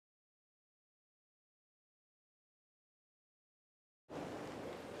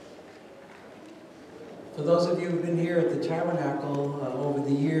For those of you who've been here at the Tabernacle over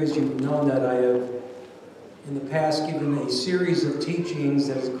the years, you've known that I have in the past given a series of teachings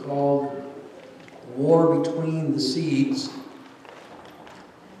that is called War Between the Seeds.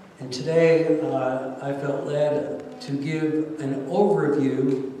 And today I felt led to give an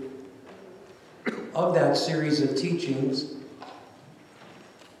overview of that series of teachings.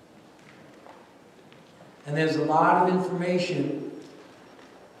 And there's a lot of information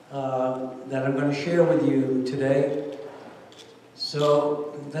that I'm going to share with you today.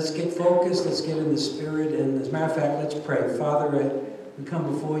 So let's get focused, let's get in the spirit, and as a matter of fact, let's pray. Father, we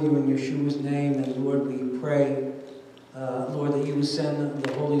come before you in Yeshua's name, and Lord, we pray, Lord, that you would send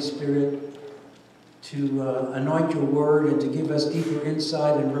the Holy Spirit to anoint your word and to give us deeper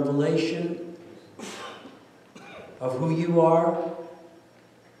insight and revelation of who you are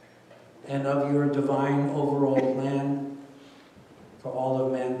and of your divine overall plan for all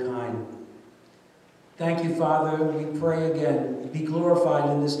of mankind. Thank you, Father. We pray again. Be glorified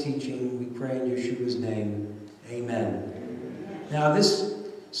in this teaching. We pray in Yeshua's name. Amen. Amen. Now, this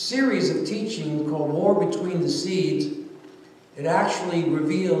series of teaching called War Between the Seeds, it actually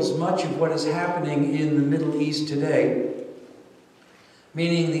reveals much of what is happening in the Middle East today,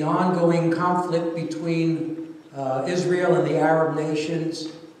 meaning the ongoing conflict between Israel and the Arab nations,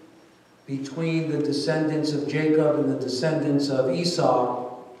 between the descendants of Jacob and the descendants of Esau.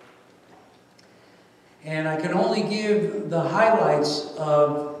 And I can only give the highlights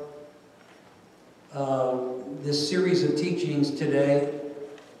of this series of teachings today,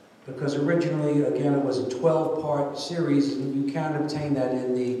 because originally, again, it was a 12-part series, and you can't obtain that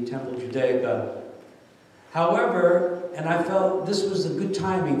in the Temple Judaica. However, and I felt this was a good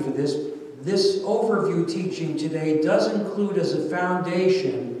timing for this overview teaching today does include as a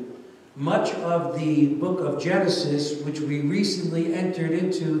foundation much of the book of Genesis, which we recently entered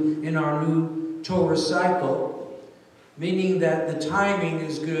into in our new Torah cycle, meaning that the timing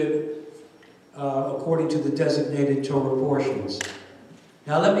is good according to the designated Torah portions.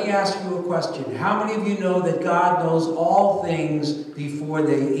 Now let me ask you a question. How many of you know that God knows all things before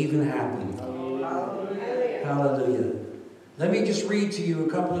they even happen? Hallelujah. Hallelujah. Let me just read to you a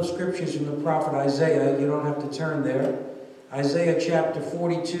couple of scriptures from the prophet Isaiah. You don't have to turn there. Isaiah chapter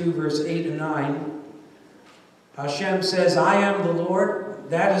 42, verse 8 and 9. Hashem says, I am the Lord,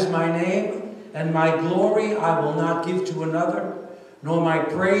 that is my name, and my glory I will not give to another, nor my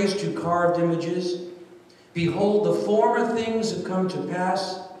praise to carved images. Behold, the former things have come to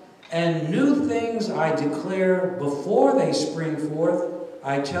pass, and new things I declare before they spring forth,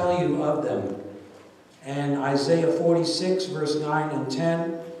 I tell you of them. And Isaiah 46, verse 9 and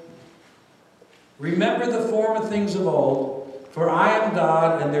 10. Remember the former things of old, for I am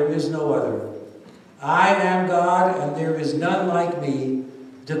God and there is no other. I am God and there is none like me,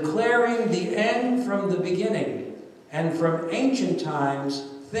 declaring the end from the beginning, and from ancient times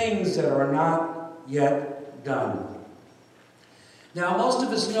things that are not yet done. Now, most of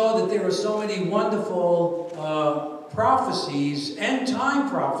us know that there are so many wonderful prophecies, end-time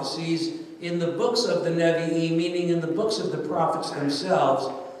prophecies, in the books of the Nevi'im, meaning in the books of the prophets themselves.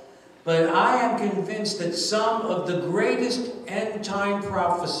 But I am convinced that some of the greatest end-time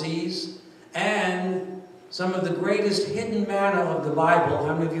prophecies and some of the greatest hidden manna of the Bible,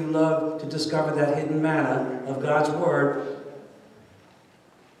 how many of you love to discover that hidden manna of God's Word?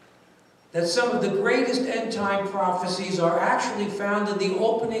 That some of the greatest end-time prophecies are actually found in the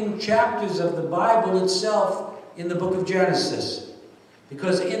opening chapters of the Bible itself in the book of Genesis.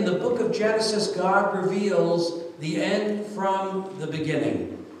 Because in the book of Genesis, God reveals the end from the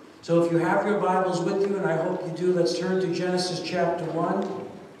beginning. So if you have your Bibles with you, and I hope you do, let's turn to Genesis chapter 1.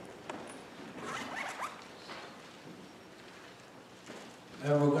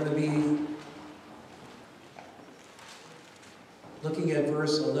 And we're going to be looking at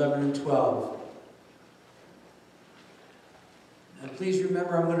verse 11 and 12. And please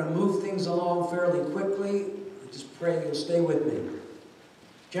remember, I'm going to move things along fairly quickly. I just pray you'll stay with me.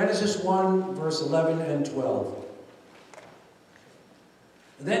 Genesis 1, verse 11 and 12.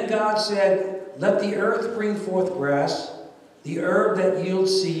 Then God said, let the earth bring forth grass, the herb that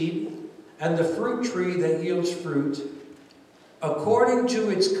yields seed, and the fruit tree that yields fruit, according to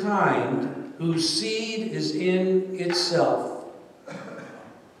its kind, whose seed is in itself.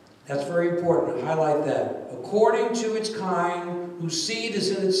 That's very important. Highlight that. According to its kind, whose seed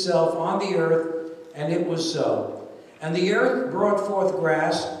is in itself on the earth, and it was so. And the earth brought forth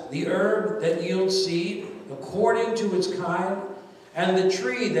grass, the herb that yields seed, according to its kind, and the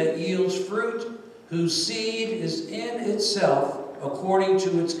tree that yields fruit, whose seed is in itself, according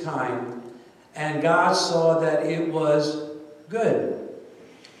to its kind. And God saw that it was good.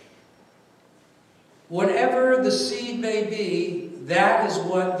 Whatever the seed may be, that is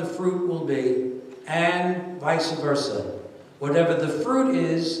what the fruit will be, and vice versa. Whatever the fruit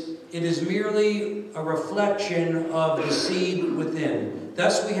is, it is merely a reflection of the seed within.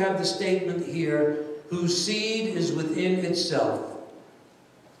 Thus we have the statement here, whose seed is within itself.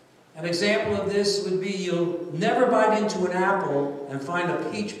 An example of this would be you'll never bite into an apple and find a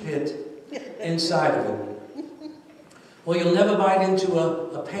peach pit inside of it. Or you'll never bite into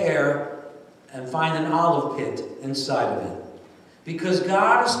a pear and find an olive pit inside of it. Because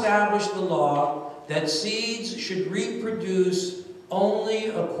God established the law that seeds should reproduce only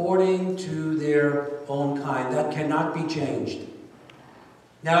according to their own kind. That cannot be changed.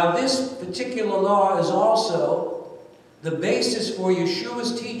 Now, this particular law is also the basis for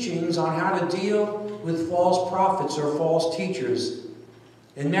Yeshua's teachings on how to deal with false prophets or false teachers.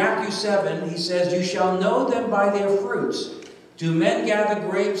 In Matthew 7, he says, "You shall know them by their fruits. Do men gather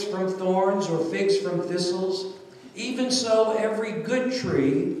grapes from thorns or figs from thistles? Even so, every good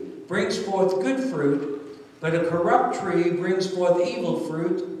tree brings forth good fruit, but a corrupt tree brings forth evil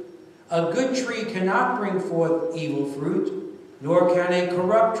fruit. A good tree cannot bring forth evil fruit, nor can a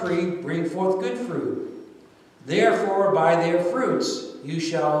corrupt tree bring forth good fruit. Therefore, by their fruits you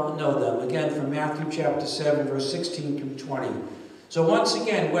shall know them." Again, from Matthew chapter 7, verse 16 through 20. So once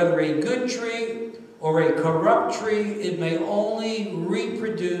again, whether a good tree or a corrupt tree, it may only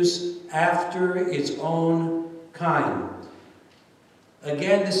reproduce after its own kind.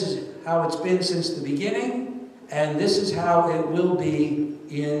 Again, this is how it's been since the beginning, and this is how it will be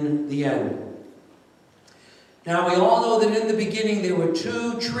in the end. Now, we all know that in the beginning there were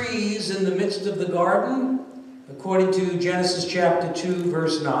two trees in the midst of the garden, according to Genesis chapter 2,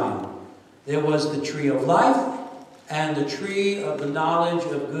 verse 9. There was the tree of life and the tree of the knowledge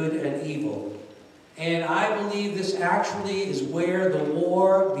of good and evil. And I believe this actually is where the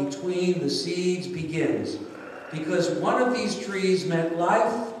war between the seeds begins. Because one of these trees meant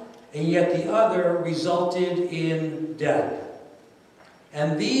life, and yet the other resulted in death.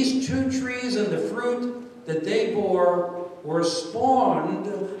 And these two trees and the fruit that they bore were spawned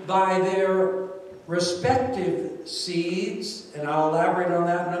by their respective seeds, and I'll elaborate on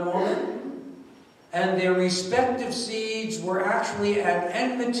that in a moment. And their respective seeds were actually at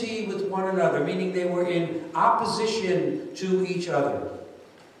enmity with one another, meaning they were in opposition to each other.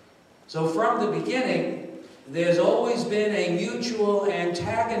 So from the beginning, there's always been a mutual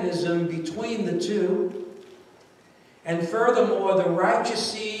antagonism between the two. And furthermore, the righteous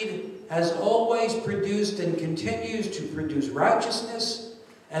seed has always produced and continues to produce righteousness,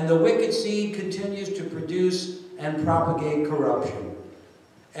 and the wicked seed continues to produce and propagate corruption.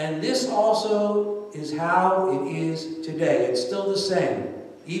 And this also is how it is today. It's still the same,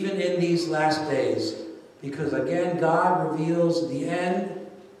 even in these last days. Because again, God reveals the end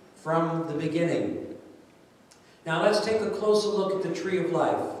from the beginning. Now let's take a closer look at the tree of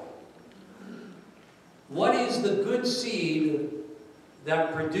life. What is the good seed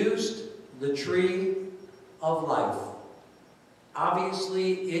that produced the tree of life?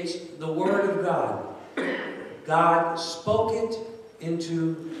 Obviously, it's the Word of God. God spoke it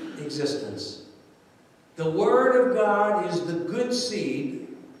into existence. The Word of God is the good seed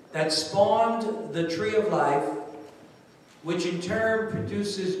that spawned the tree of life, which in turn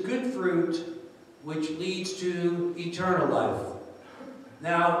produces good fruit, which leads to eternal life.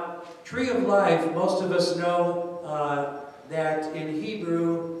 Now, tree of life, most of us know that in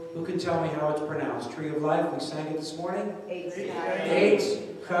Hebrew, who can tell me how it's pronounced? Tree of life, we sang it this morning? Eitz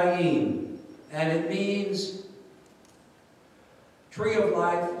Chaim. And it means tree of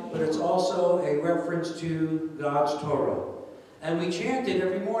life, but it's also a reference to God's Torah. And we chant it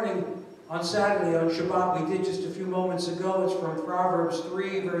every morning on Saturday, on Shabbat. We did just a few moments ago. It's from Proverbs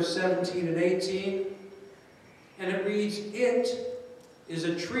 3, verse 17 and 18. And it reads, "It is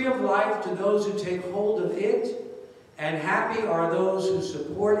a tree of life to those who take hold of it, and happy are those who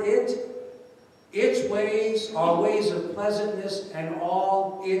support it. Its ways are ways of pleasantness, and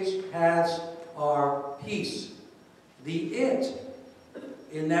all its paths are peace." The "it"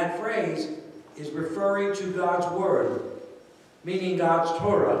 in that phrase is referring to God's Word, meaning God's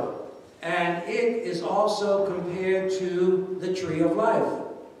Torah, and it is also compared to the tree of life,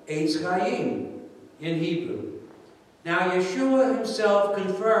 Eitz Chaim in Hebrew. Now, Yeshua himself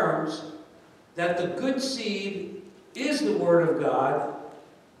confirms that the good seed is the Word of God.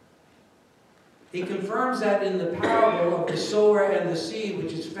 He confirms that in the parable of the sower and the seed,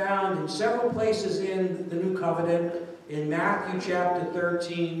 which is found in several places in the New Covenant, in Matthew chapter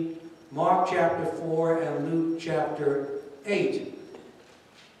 13, Mark chapter 4, and Luke chapter 8.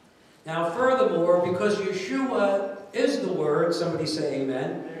 Now, furthermore, because Yeshua is the Word. Somebody say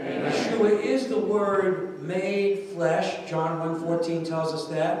amen. Amen. Yeshua is the Word made flesh. John 1:14 tells us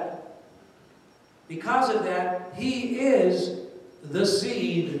that. Because of that, He is the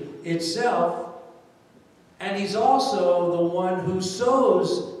seed itself. And He's also the one who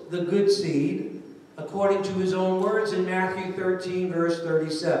sows the good seed, according to His own words in Matthew 13, verse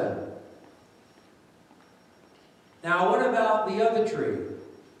 37. Now, what about the other tree?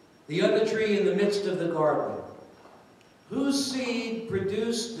 The other tree in the midst of the garden. Whose seed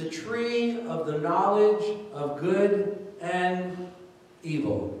produced the tree of the knowledge of good and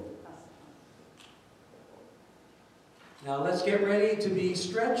evil? Now, let's get ready to be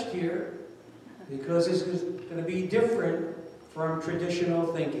stretched here, because this is going to be different from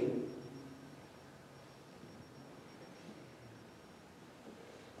traditional thinking.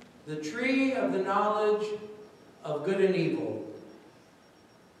 The tree of the knowledge of good and evil.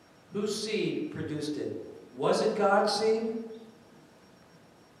 Whose seed produced it? Was it God's seed?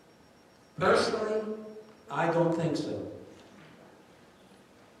 Personally, I don't think so.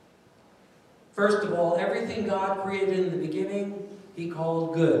 First of all, everything God created in the beginning, He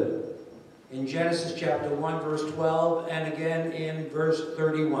called good. In Genesis chapter 1, verse 12, and again in verse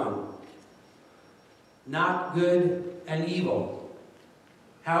 31. Not good and evil.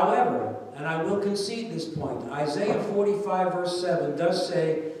 However, and I will concede this point, Isaiah 45, verse 7 does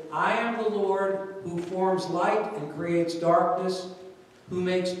say, I am the Lord who forms light and creates darkness, who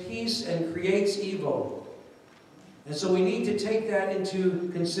makes peace and creates evil. And so we need to take that into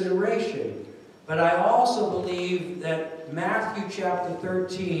consideration. But I also believe that Matthew chapter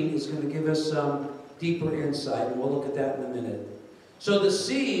 13 is going to give us some deeper insight, and we'll look at that in a minute. So the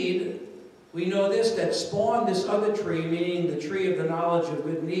seed, we know this, that spawned this other tree, meaning the tree of the knowledge of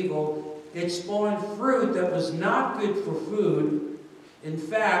good and evil, it spawned fruit that was not good for food. In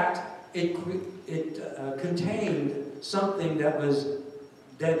fact, it contained something that was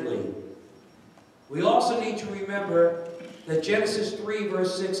deadly. We also need to remember that Genesis 3,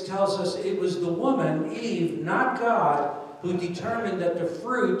 verse 6 tells us it was the woman, Eve, not God, who determined that the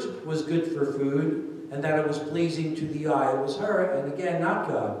fruit was good for food and that it was pleasing to the eye. It was her, and again, not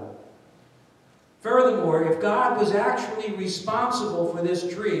God. Furthermore, if God was actually responsible for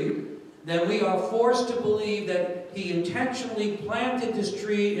this tree, then we are forced to believe that He intentionally planted this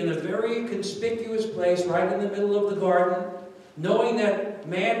tree in a very conspicuous place right in the middle of the garden, knowing that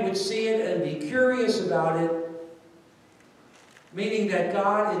man would see it and be curious about it, meaning that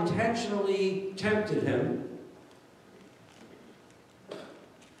God intentionally tempted him.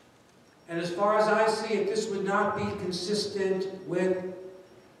 And as far as I see it, this would not be consistent with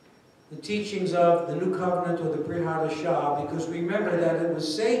the teachings of the New Covenant or the Brit Hadashah, because remember that it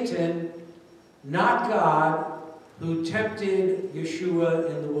was Satan, not God, who tempted Yeshua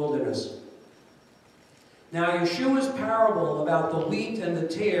in the wilderness. Now, Yeshua's parable about the wheat and the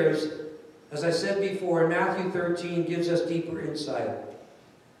tares, as I said before, in Matthew 13, gives us deeper insight.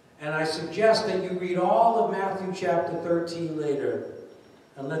 And I suggest that you read all of Matthew chapter 13 later,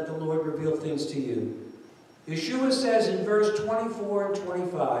 and let the Lord reveal things to you. Yeshua says in verse 24 and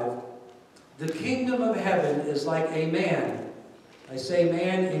 25, the kingdom of heaven is like a man. I say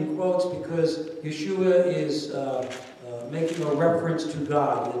man in quotes because Yeshua is making a reference to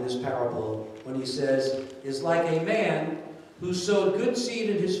God in this parable when he says, is like a man who sowed good seed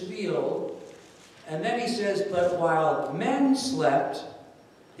in his field. And then he says, but while men slept,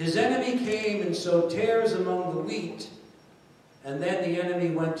 his enemy came and sowed tares among the wheat, and then the enemy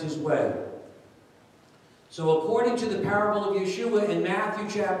went his way. So according to the parable of Yeshua in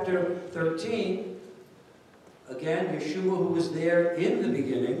Matthew chapter 13, again, Yeshua who was there in the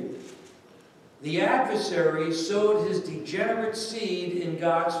beginning, the adversary sowed his degenerate seed in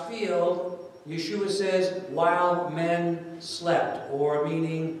God's field, Yeshua says, while men slept, or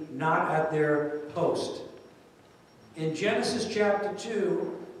meaning not at their post. In Genesis chapter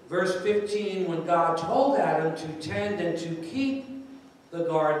 2, verse 15, when God told Adam to tend and to keep the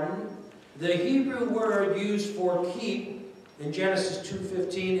garden, the Hebrew word used for keep in Genesis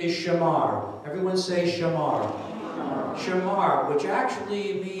 2:15 is shamar. Everyone say shamar. Shamar, which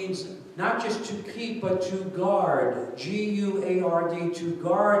actually means not just to keep, but to guard. G-U-A-R-D, to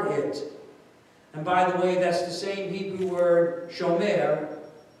guard it. And by the way, that's the same Hebrew word, shomer,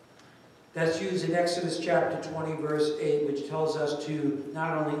 that's used in Exodus chapter 20, verse 8, which tells us to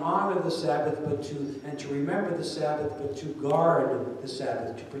not only honor the Sabbath, but to remember the Sabbath, but to guard the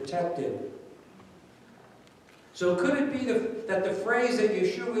Sabbath, to protect it. So could it be that the phrase that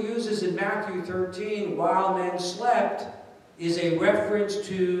Yeshua uses in Matthew 13, while men slept, is a reference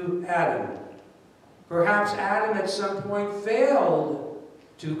to Adam? Perhaps Adam at some point failed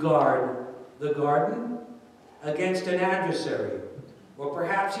to guard the garden, against an adversary. Or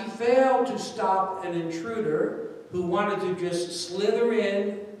perhaps he failed to stop an intruder who wanted to just slither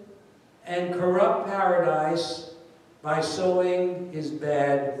in and corrupt paradise by sowing his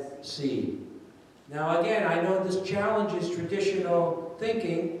bad seed. Now again, I know this challenges traditional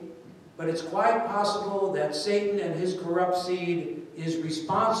thinking, but it's quite possible that Satan and his corrupt seed is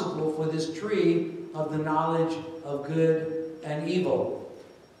responsible for this tree of the knowledge of good and evil.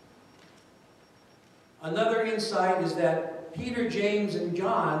 Another insight is that Peter, James, and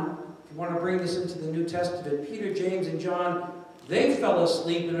John, if you want to bring this into the New Testament, Peter, James, and John, they fell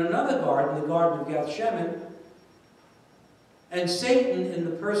asleep in another garden, the Garden of Gethsemane. And Satan, in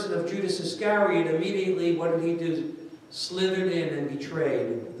the person of Judas Iscariot, immediately, what did he do? Slithered in and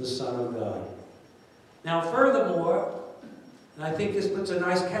betrayed the Son of God. Now, furthermore, and I think this puts a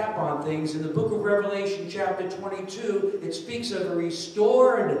nice cap on things, in the book of Revelation, chapter 22, it speaks of a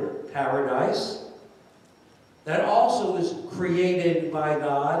restored paradise that also is created by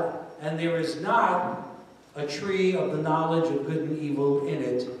God, and there is not a tree of the knowledge of good and evil in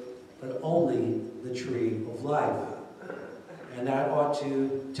it, but only the tree of life. And that ought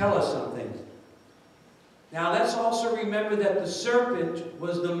to tell us something. Now let's also remember that the serpent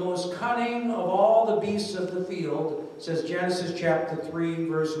was the most cunning of all the beasts of the field, says Genesis chapter 3,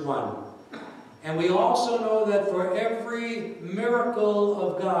 verse 1. And we also know that for every miracle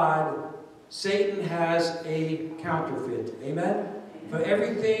of God, Satan has a counterfeit. Amen? For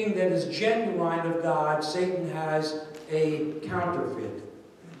everything that is genuine of God, Satan has a counterfeit.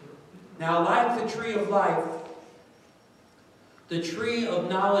 Now, like the tree of life, the tree of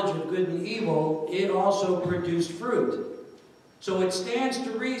knowledge of good and evil, it also produced fruit. So it stands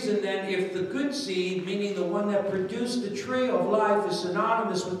to reason that if the good seed, meaning the one that produced the tree of life, is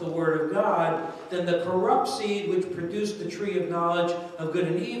synonymous with the Word of God, then the corrupt seed which produced the tree of knowledge of good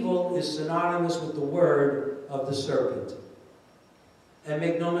and evil is synonymous with the word of the serpent. And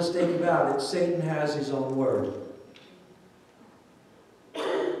make no mistake about it, Satan has his own word.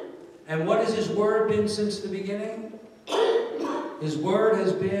 And what has his word been since the beginning? His word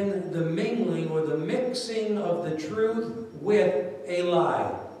has been the mingling or the mixing of the truth with a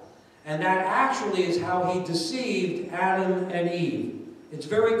lie. And that actually is how he deceived Adam and Eve. It's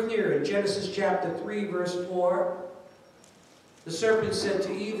very clear in Genesis chapter 3, verse 4. The serpent said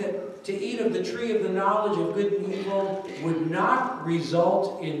to Eve that to eat of the tree of the knowledge of good and evil would not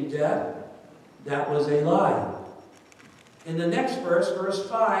result in death. That was a lie. In the next verse, verse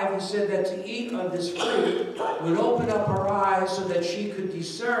 5, he said that to eat of this fruit would open up her eyes so that she could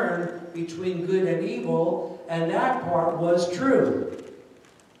discern between good and evil, and that part was true.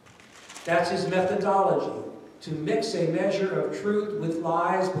 That's his methodology, to mix a measure of truth with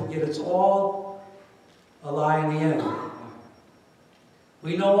lies, but yet it's all a lie in the end.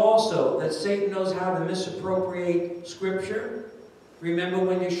 We know also that Satan knows how to misappropriate Scripture. Remember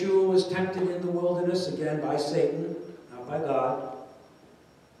when Yeshua was tempted in the wilderness, again by Satan, by God,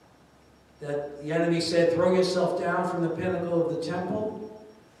 that the enemy said, throw yourself down from the pinnacle of the temple?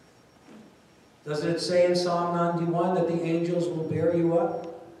 Doesn't it say in Psalm 91 that the angels will bear you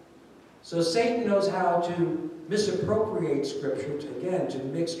up? So Satan knows how to misappropriate Scripture, to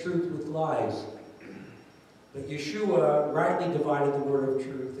mix truth with lies. But Yeshua rightly divided the word of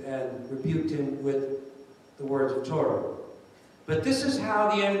truth and rebuked him with the words of Torah. But this is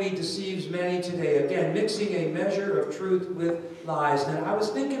how the enemy deceives many today. Again, mixing a measure of truth with lies. Now, I was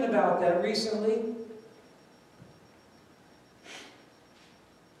thinking about that recently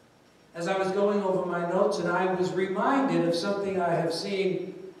as I was going over my notes, and I was reminded of something I have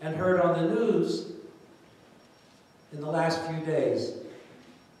seen and heard on the news in the last few days.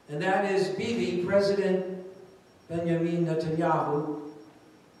 And that is Bibi, President Benjamin Netanyahu,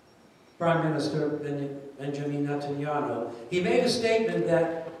 Prime Minister Benjamin Netanyahu, he made a statement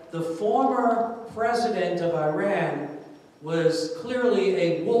that the former president of Iran was clearly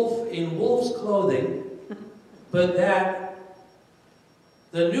a wolf in wolf's clothing, but that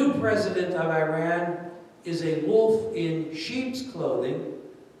the new president of Iran is a wolf in sheep's clothing,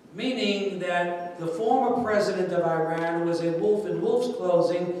 meaning that the former president of Iran was a wolf in wolf's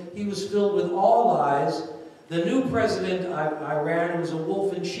clothing. He was filled with all lies. The new president of Iran, who was a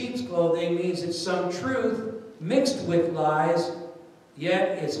wolf in sheep's clothing, means it's some truth mixed with lies, yet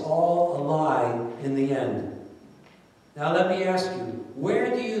it's all a lie in the end. Now let me ask you,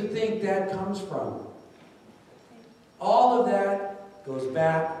 where do you think that comes from? All of that goes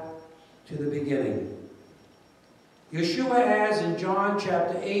back to the beginning. Yeshua adds in John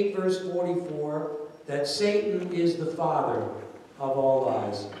chapter 8, verse 44, that Satan is the father of all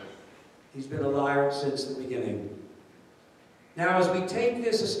lies. He's been a liar since the beginning. Now, as we take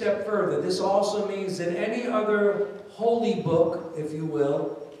this a step further, this also means that any other holy book, if you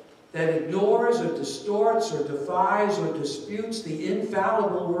will, that ignores or distorts or defies or disputes the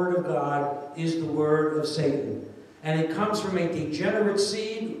infallible Word of God is the word of Satan. And it comes from a degenerate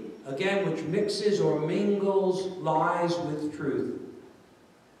seed, again, which mixes or mingles lies with truth.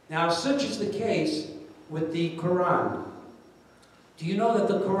 Now, such is the case with the Quran. Do you know that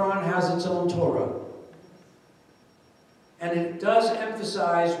the Quran has its own Torah? And it does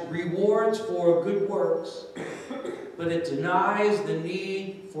emphasize rewards for good works, but it denies the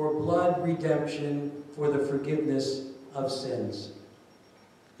need for blood redemption for the forgiveness of sins.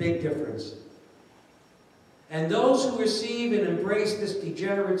 Big difference. And those who receive and embrace this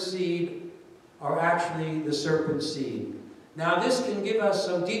degenerate seed are actually the serpent's seed. Now, this can give us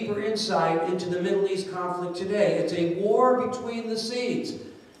some deeper insight into the Middle East conflict today. It's a war between the seeds.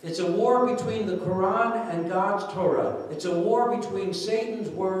 It's a war between the Quran and God's Torah. It's a war between Satan's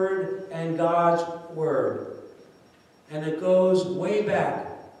word and God's word. And it goes way back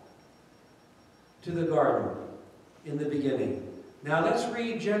to the garden in the beginning. Now let's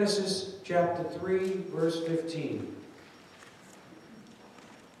read Genesis chapter 3, verse 15.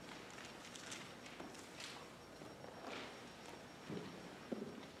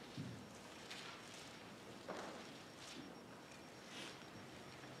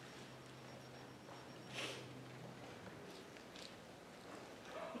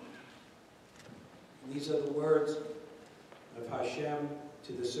 These are the words of Hashem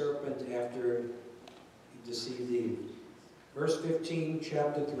to the serpent after he deceived Eve. Verse 15,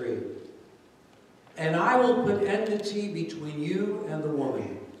 chapter 3. And I will put enmity between you and the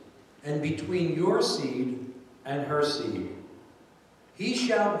woman, and between your seed and her seed. He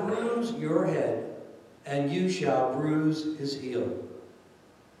shall bruise your head, and you shall bruise his heel.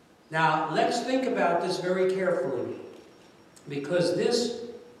 Now, let's think about this very carefully, because this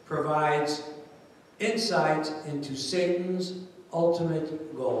provides insight into Satan's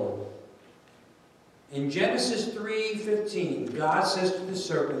ultimate goal. In Genesis 3:15, God says to the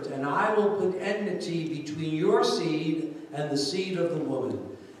serpent, and I will put enmity between your seed and the seed of the woman.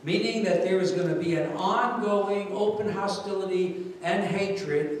 Meaning that there is going to be an ongoing open hostility and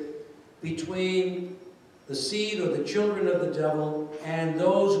hatred between the seed or the children of the devil and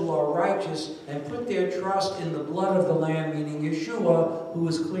those who are righteous and put their trust in the blood of the Lamb, meaning Yeshua, who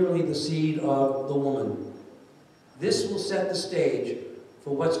is clearly the seed of the woman. This will set the stage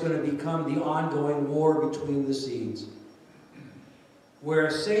for what's going to become the ongoing war between the seeds,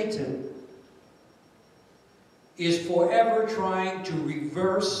 where Satan is forever trying to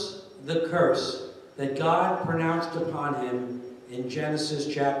reverse the curse that God pronounced upon him in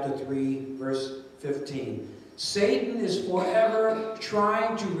Genesis chapter 3, verse 15. Satan is forever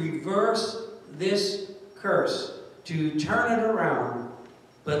trying to reverse this curse, to turn it around.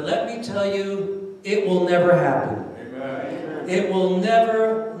 But let me tell you, it will never happen. Amen. It will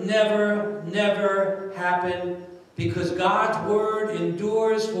never, never, never happen, because God's word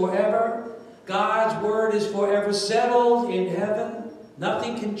endures forever. God's word is forever settled in heaven.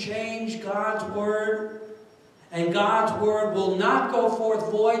 Nothing can change God's word. And God's word will not go forth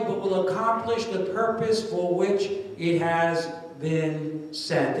void, but will accomplish the purpose for which it has been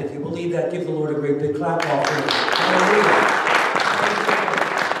sent. If you believe that, give the Lord a great big clap offering. Hallelujah.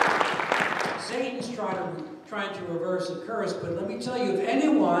 Satan's trying to reverse a curse, but let me tell you, if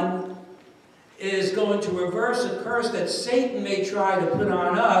anyone is going to reverse a curse that Satan may try to put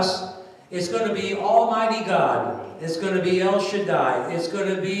on us, it's going to be Almighty God. It's going to be El Shaddai. It's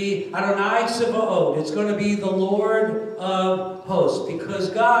going to be Adonai Tsevaot. It's going to be the Lord of hosts. Because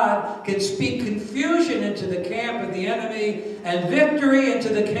God can speak confusion into the camp of the enemy and victory into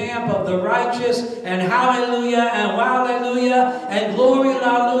the camp of the righteous. And hallelujah and hallelujah and glory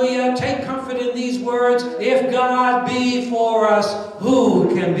hallelujah. Take comfort in these words. If God be for us,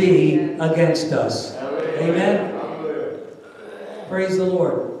 who can be against us? Amen. Praise the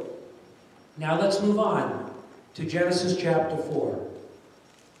Lord. Now let's move on to Genesis chapter 4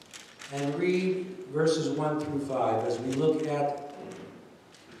 and read verses 1 through 5 as we look at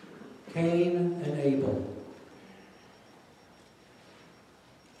Cain and Abel.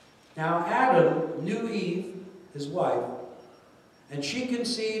 Now Adam knew Eve, his wife, and she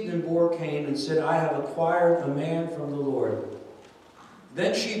conceived and bore Cain and said, I have acquired a man from the Lord.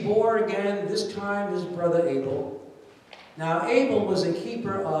 Then she bore again, this time his brother Abel. Now Abel was a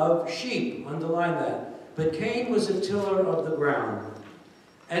keeper of sheep, underline that, but Cain was a tiller of the ground.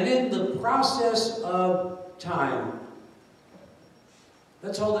 And in the process of time,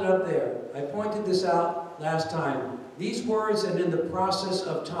 let's hold it up there. I pointed this out last time. These words, and in the process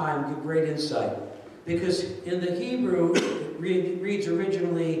of time, give great insight. Because in the Hebrew, reads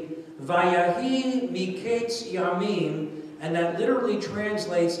originally, Vayahi miketz yamim, and that literally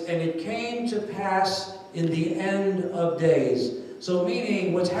translates, and it came to pass in the end of days. So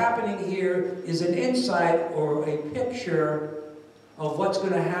meaning what's happening here is an insight or a picture of what's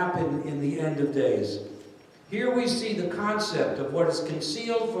going to happen in the end of days. Here we see the concept of what is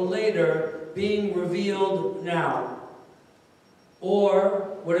concealed for later being revealed now.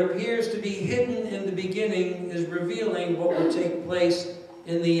 Or what appears to be hidden in the beginning is revealing what will take place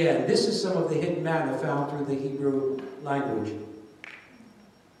in the end. This is some of the hidden manna found through the Hebrew language.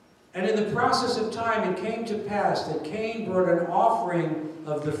 And in the process of time, it came to pass that Cain brought an offering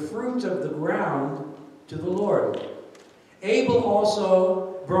of the fruit of the ground to the Lord. Abel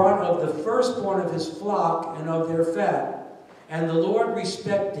also brought of the firstborn of his flock and of their fat. And the Lord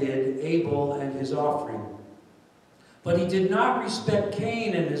respected Abel and his offering. But he did not respect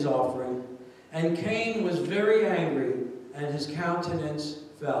Cain and his offering. And Cain was very angry, and his countenance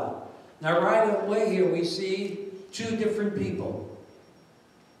fell. Now right away here we see two different people.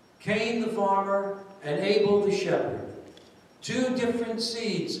 Cain the farmer and Abel the shepherd. Two different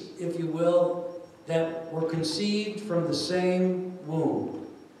seeds, if you will, that were conceived from the same womb.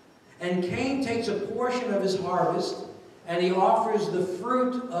 And Cain takes a portion of his harvest and he offers the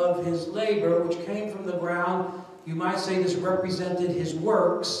fruit of his labor, which came from the ground. You might say this represented his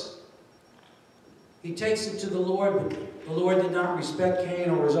works. He takes it to the Lord, but the Lord did not respect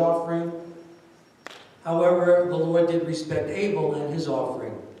Cain or his offering. However, the Lord did respect Abel and his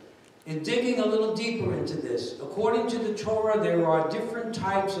offering. In digging a little deeper into this, according to the Torah, there are different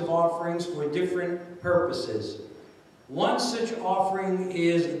types of offerings for different purposes. One such offering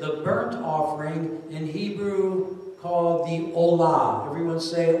is the burnt offering, in Hebrew called the olah. Everyone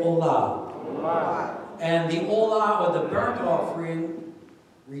say olah. Olah. And the olah, or the burnt offering,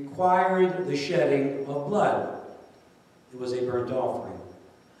 required the shedding of blood. It was a burnt offering.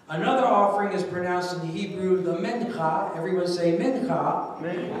 Another offering is pronounced in Hebrew the mincha. Everyone say mincha.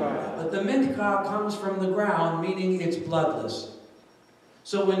 Mincha. But the mincha comes from the ground, meaning it's bloodless.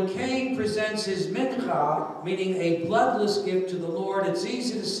 So when Cain presents his mincha, meaning a bloodless gift to the Lord, it's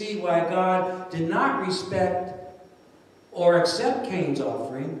easy to see why God did not respect or accept Cain's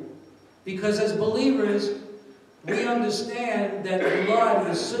offering. Because as believers, we understand that blood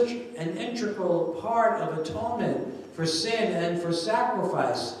is such an integral part of atonement for sin and for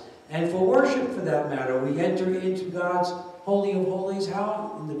sacrifice and for worship, for that matter. We enter into God's Holy of Holies,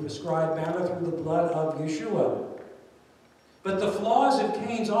 how? In the prescribed manner, through the blood of Yeshua. But the flaws of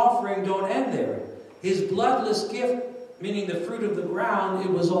Cain's offering don't end there. His bloodless gift, meaning the fruit of the ground,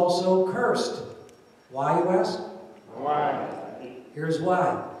 it was also cursed. Why, you ask? Why? Here's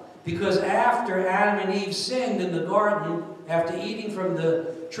why. Because after Adam and Eve sinned in the garden, after eating from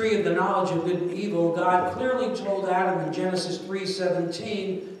the tree of the knowledge of good and evil, God clearly told Adam in Genesis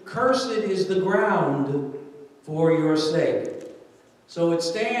 3:17, "Cursed is the ground for your sake." So it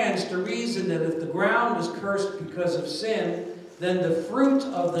stands to reason that if the ground was cursed because of sin, then the fruit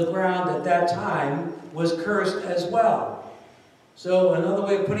of the ground at that time was cursed as well. So another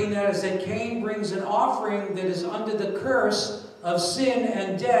way of putting that is that Cain brings an offering that is under the curse of sin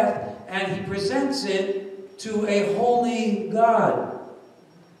and death, and he presents it to a holy God.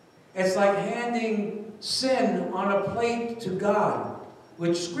 It's like handing sin on a plate to God,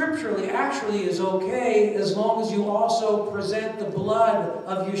 which scripturally actually is okay as long as you also present the blood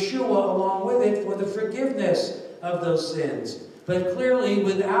of Yeshua along with it for the forgiveness of those sins. But clearly,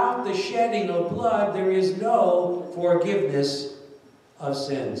 without the shedding of blood, there is no forgiveness of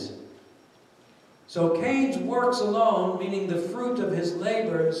sins. So Cain's works alone, meaning the fruit of his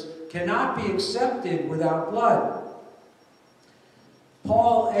labors, cannot be accepted without blood.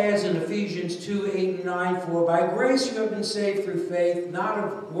 Paul adds in Ephesians 2:8 and 9, "For by grace you have been saved through faith, not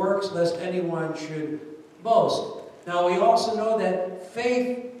of works, lest anyone should boast." Now we also know that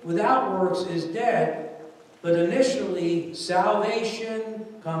faith without works is dead, but initially salvation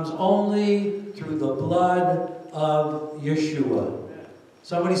comes only through the blood of Yeshua.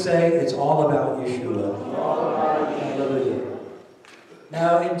 Somebody say, it's all about Yeshua. Hallelujah.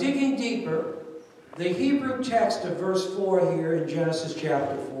 Now, in digging deeper, the Hebrew text of verse 4 here in Genesis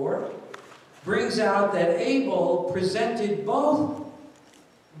chapter 4 brings out that Abel presented both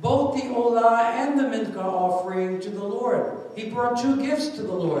the olah and the mincha offering to the Lord. He brought two gifts to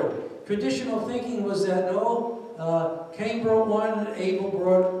the Lord. Traditional thinking was that, Cain brought one and Abel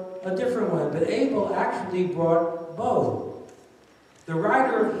brought a different one. But Abel actually brought both. The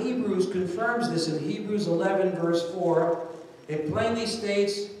writer of Hebrews confirms this in Hebrews 11, verse 4. It plainly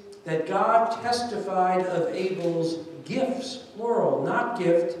states that God testified of Abel's gifts, plural, not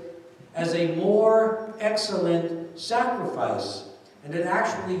gift, as a more excellent sacrifice. And it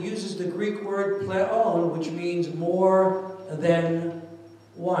actually uses the Greek word pleon, which means more than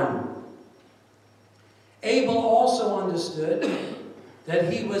one. Abel also understood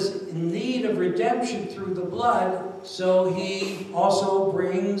that he was in need of redemption through the blood, so he also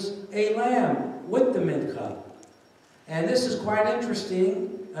brings a lamb with the mincha. And this is quite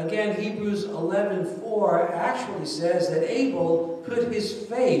interesting. Again, Hebrews 11:4 actually says that Abel put his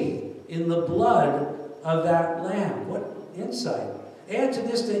faith in the blood of that lamb. What insight. Add to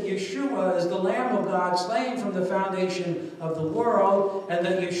this that Yeshua is the Lamb of God slain from the foundation of the world, and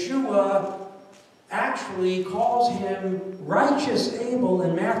that Yeshua actually calls him righteous Abel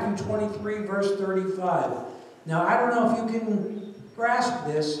in Matthew 23, verse 35. Now, I don't know if you can grasp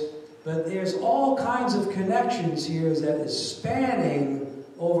this, but there's all kinds of connections here that is spanning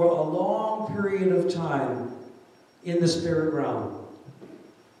over a long period of time in the spirit realm.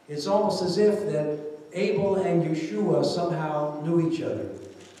 It's almost as if that Abel and Yeshua somehow knew each other,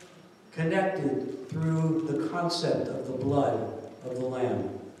 connected through the concept of the blood of the Lamb.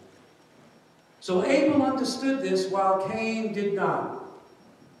 So Abel understood this while Cain did not.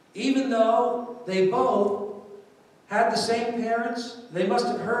 Even though they both had the same parents, they must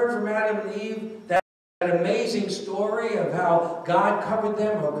have heard from Adam and Eve that amazing story of how God covered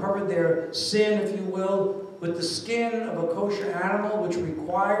them, or covered their sin, if you will, with the skin of a kosher animal, which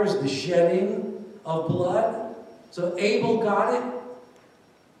requires the shedding of blood. So Abel got it,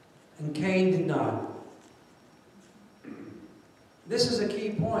 and Cain did not. This is a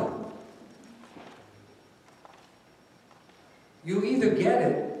key point. You either get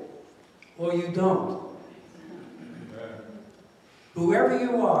it, or you don't. Whoever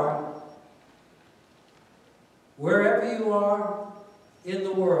you are, wherever you are in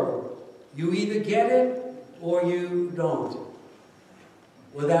the world, you either get it, or you don't.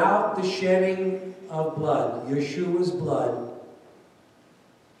 Without the shedding of blood, Yeshua's blood,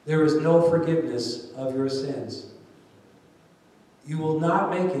 there is no forgiveness of your sins. You will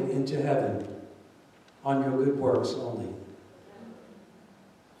not make it into heaven on your good works only.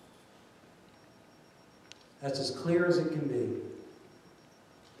 That's as clear as it can be.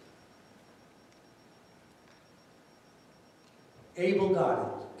 Abel got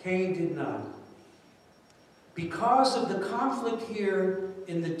it. Cain did not. Because of the conflict here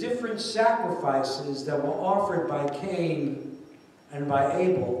in the different sacrifices that were offered by Cain and by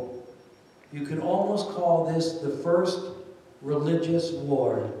Abel, you could almost call this the first religious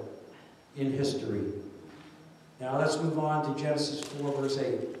war in history. Now let's move on to Genesis 4, verse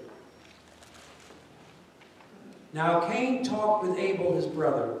 8. Now Cain talked with Abel his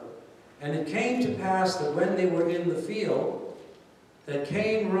brother, and it came to pass that when they were in the field, that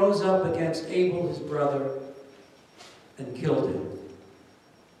Cain rose up against Abel his brother and killed him.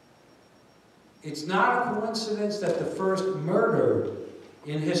 It's not a coincidence that the first murder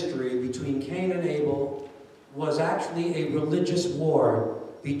in history between Cain and Abel was actually a religious war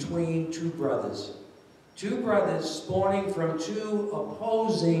between two brothers. Two brothers spawning from two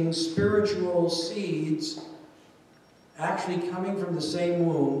opposing spiritual seeds, actually coming from the same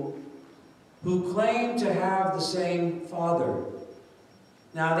womb, who claim to have the same father.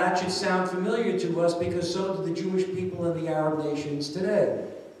 Now that should sound familiar to us, because so do the Jewish people in the Arab nations today.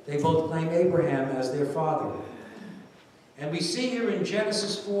 They both claim Abraham as their father. And we see here in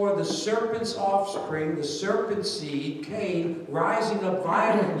Genesis 4 the serpent's offspring, the serpent seed, Cain, rising up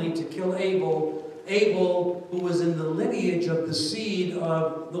violently to kill Abel. Abel, who was in the lineage of the seed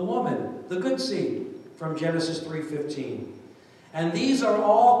of the woman, the good seed, from Genesis 3:15. And these are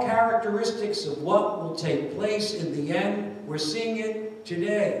all characteristics of what will take place in the end. We're seeing it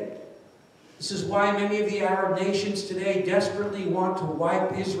today. This is why many of the Arab nations today desperately want to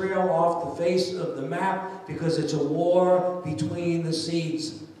wipe Israel off the face of the map, because it's a war between the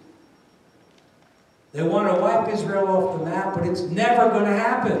seeds. They want to wipe Israel off the map, but it's never going to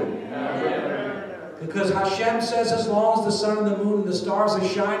happen. Because Hashem says, as long as the sun and the moon and the stars are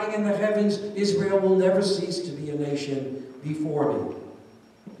shining in the heavens, Israel will never cease to be a nation before me.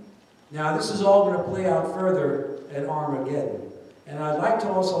 Now, this is all going to play out further at Armageddon. And I'd like to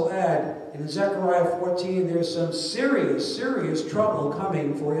also add, in Zechariah 14, there's some serious, serious trouble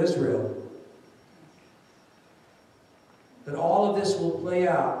coming for Israel. But all of this will play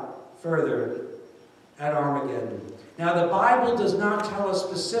out further at Armageddon. Now, the Bible does not tell us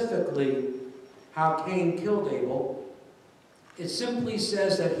specifically how Cain killed Abel. It simply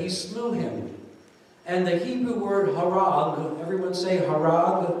says that he slew him. And the Hebrew word harag, everyone say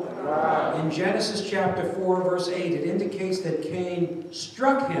harag? Harag. In Genesis chapter 4, verse 8, it indicates that Cain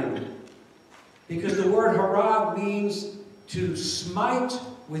struck him. Because the word harag means to smite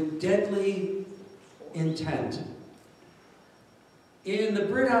with deadly intent. In the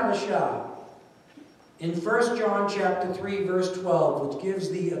Brit Hadashah, in 1 John chapter 3, verse 12, which gives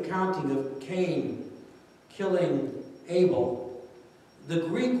the accounting of Cain killing Abel, the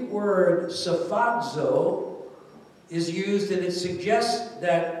Greek word saphazo is used, and it suggests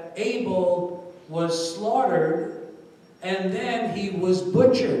that Abel was slaughtered and then he was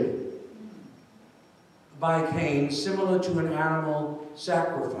butchered by Cain, similar to an animal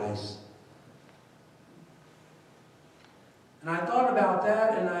sacrifice. And I thought about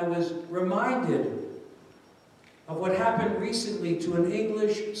that, and I was reminded of what happened recently to an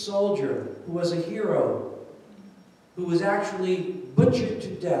English soldier who was a hero, who was actually butchered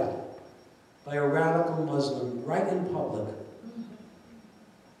to death by a radical Muslim right in public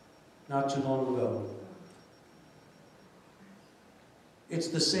not too long ago. It's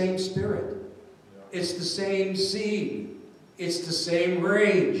the same spirit. It's the same seed. It's the same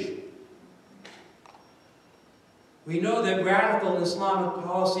rage. We know that radical Islamic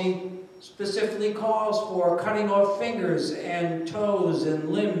policy specifically calls for cutting off fingers and toes and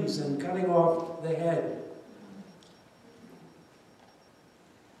limbs and cutting off the head.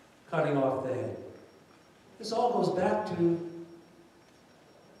 Cutting off the head. This all goes back to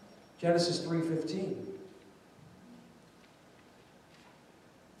Genesis 3:15.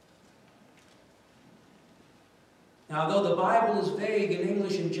 Now, though the Bible is vague in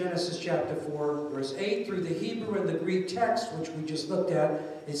English in Genesis chapter 4, verse 8, through the Hebrew and the Greek text, which we just looked at,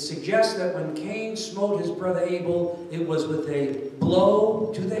 it suggests that when Cain smote his brother Abel, it was with a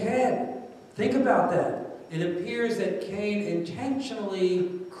blow to the head. Think about that. It appears that Cain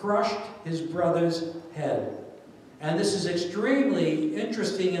intentionally crushed his brother's head. And this is extremely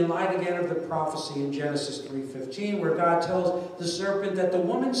interesting in light again of the prophecy in Genesis 3:15, where God tells the serpent that the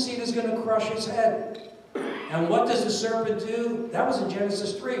woman's seed is going to crush his head. And what does the serpent do? That was in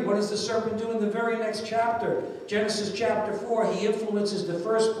Genesis 3. What does the serpent do in the very next chapter? Genesis chapter 4, he influences the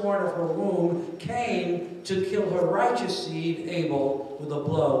firstborn of her womb, Cain, to kill her righteous seed, Abel, with a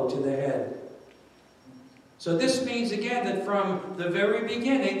blow to the head. So this means, again, that from the very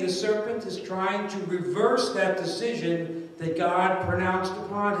beginning, the serpent is trying to reverse that decision that God pronounced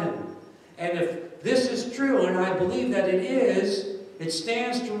upon him. And if this is true, and I believe that it is, it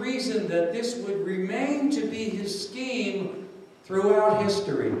stands to reason that this would remain to be his scheme throughout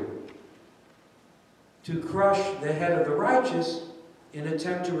history, to crush the head of the righteous in an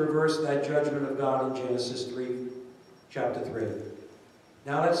attempt to reverse that judgment of God in Genesis 3, chapter 3.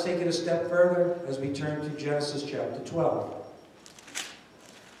 Now let's take it a step further as we turn to Genesis chapter 12.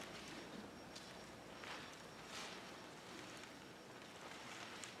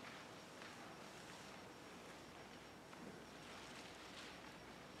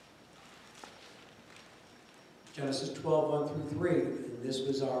 Genesis 12, 1 through 3. And this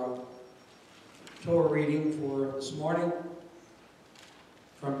was our Torah reading for this morning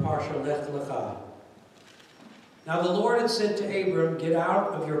from Parsha Lech Lecha. Now the Lord had said to Abram, "Get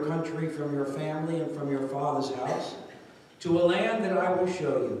out of your country, from your family, and from your father's house, to a land that I will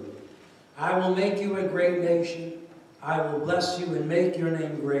show you. I will make you a great nation. I will bless you and make your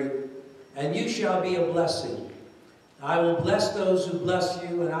name great, and you shall be a blessing. I will bless those who bless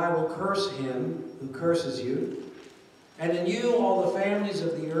you, and I will curse him who curses you. And in you all the families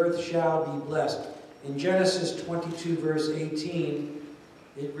of the earth shall be blessed." In Genesis 22, verse 18,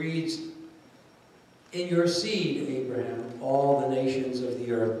 it reads, "In your seed, Abraham, all the nations of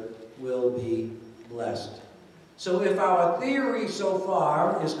the earth will be blessed." So if our theory so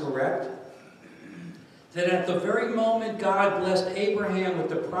far is correct, that at the very moment God blessed Abraham with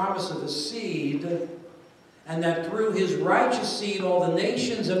the promise of a seed, and that through his righteous seed all the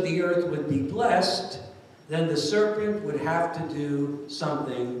nations of the earth would be blessed, then the serpent would have to do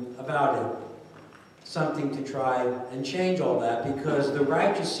something about it. Something to try and change all that, because the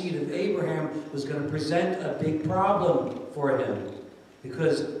righteous seed of Abraham was going to present a big problem for him,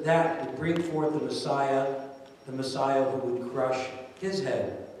 because that would bring forth the Messiah who would crush his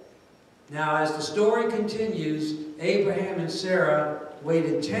head. Now, as the story continues, Abraham and Sarah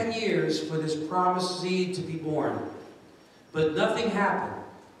waited 10 years for this promised seed to be born, but nothing happened.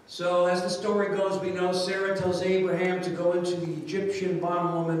 So as the story goes, we know Sarah tells Abraham to go into the Egyptian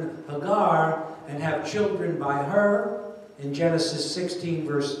bondwoman Hagar and have children by her in Genesis 16,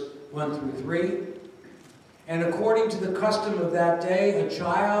 verse 1 through 3. And according to the custom of that day, a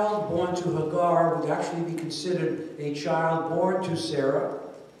child born to Hagar would actually be considered a child born to Sarah.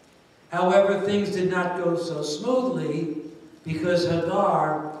 However, things did not go so smoothly, because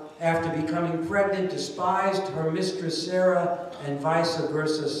Hagar, after becoming pregnant, despised her mistress Sarah, and vice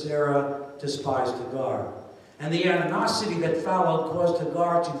versa, Sarah despised Hagar. And the animosity that followed caused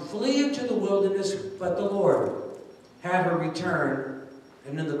Hagar to flee into the wilderness, but the Lord had her return,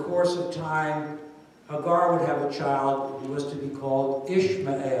 and in the course of time, Hagar would have a child who was to be called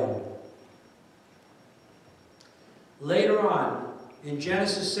Ishmael. Later on, in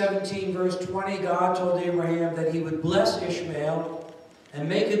Genesis 17, verse 20, God told Abraham that he would bless Ishmael and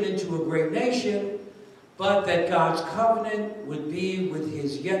make him into a great nation, but that God's covenant would be with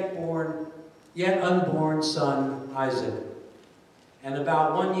his yet unborn son, Isaac. And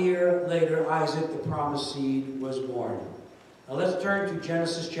about 1 year later, Isaac, the promised seed, was born. Now let's turn to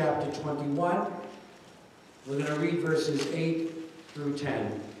Genesis chapter 21. We're going to read verses 8 through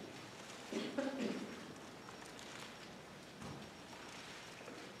 10.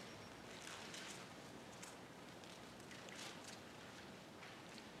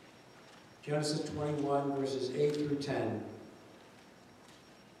 Genesis 21, verses 8 through 10.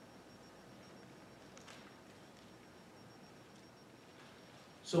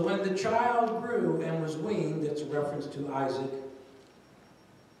 So when the child grew and was weaned, that's a reference to Isaac,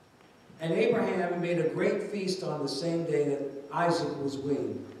 and Abraham made a great feast on the same day that Isaac was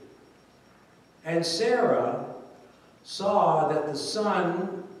weaned. And Sarah saw that the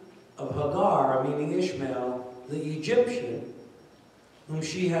son of Hagar, meaning Ishmael, the Egyptian, whom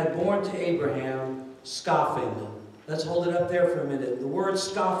she had borne to Abraham, scoffing. Let's hold it up there for a minute. The word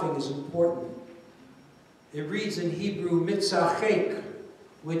scoffing is important. It reads in Hebrew, mitzachek,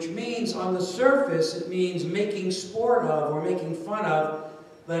 which means, on the surface, it means making sport of or making fun of,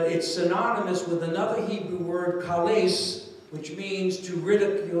 but it's synonymous with another Hebrew word, kales, which means to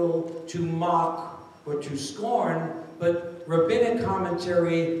ridicule, to mock, or to scorn, but rabbinic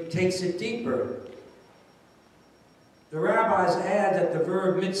commentary takes it deeper. The rabbis add that the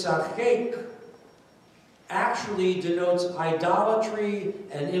verb mitzachek actually denotes idolatry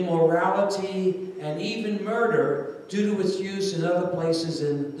and immorality and even murder due to its use in other places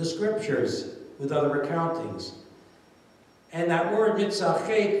in the scriptures with other accountings. And that word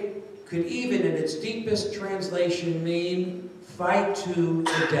mitzachek could even in its deepest translation mean fight to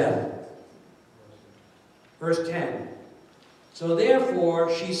the death. Verse 10. So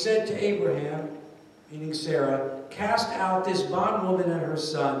therefore she said to Abraham, meaning Sarah, cast out this bondwoman and her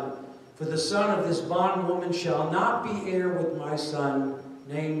son, for the son of this bondwoman shall not be heir with my son,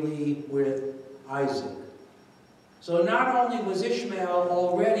 namely with Isaac. So not only was Ishmael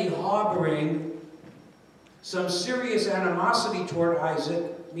already harboring some serious animosity toward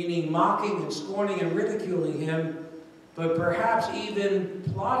Isaac, meaning mocking and scorning and ridiculing him, but perhaps even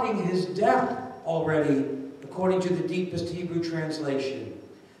plotting his death already, according to the deepest Hebrew translation.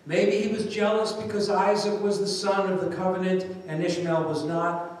 Maybe he was jealous because Isaac was the son of the covenant and Ishmael was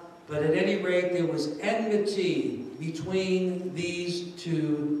not, but at any rate there was enmity between these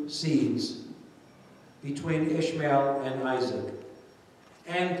two seeds, between Ishmael and Isaac.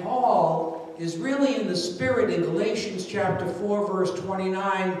 And Paul is really in the spirit in Galatians chapter 4, verse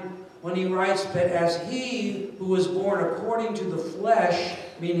 29, when he writes, but as he who was born according to the flesh,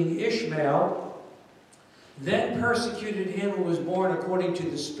 meaning Ishmael, then persecuted him who was born according to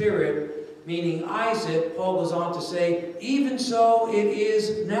the Spirit, meaning Isaac, Paul goes on to say, even so it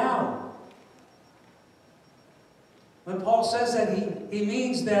is now. When Paul says that, he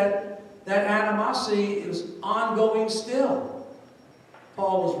means that animosity is ongoing still.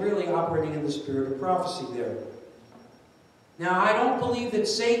 Paul was really operating in the spirit of prophecy there. Now, I don't believe that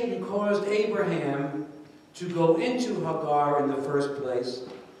Satan caused Abraham to go into Hagar in the first place,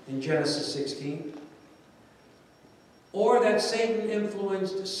 in Genesis 16. Or that Satan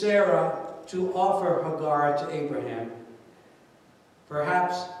influenced Sarah to offer Hagar to Abraham.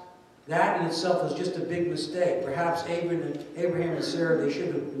 Perhaps that in itself was just a big mistake. Perhaps Abraham and Sarah, they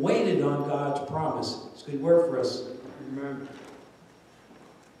should have waited on God's promise. It's a good word for us. Amen.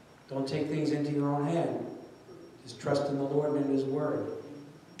 Don't take things into your own hand. Just trust in the Lord and in His Word.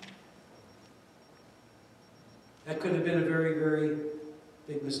 That could have been a very, very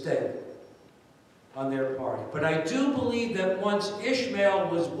big mistake on their part. But I do believe that once Ishmael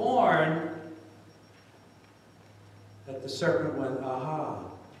was born, that the serpent went, aha,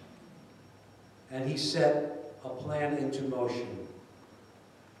 and he set a plan into motion.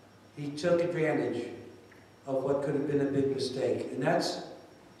 He took advantage of what could have been a big mistake. And that's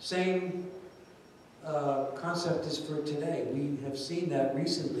same concept is for today. We have seen that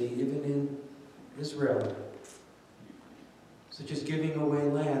recently, even in Israel, such as giving away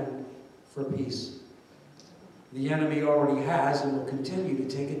land for peace. The enemy already has and will continue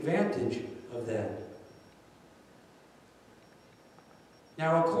to take advantage of that.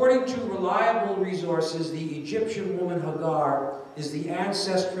 Now, according to reliable resources, the Egyptian woman Hagar is the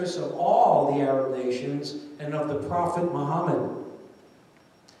ancestress of all the Arab nations and of the prophet Muhammad.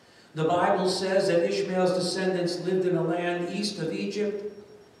 The Bible says that Ishmael's descendants lived in a land east of Egypt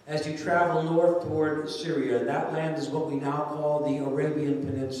as you travel north toward Syria. That land is what we now call the Arabian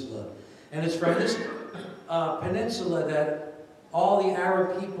Peninsula. And it's from this peninsula that all the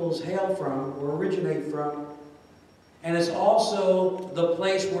Arab peoples hail from, or originate from. And it's also the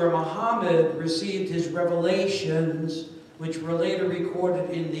place where Muhammad received his revelations, which were later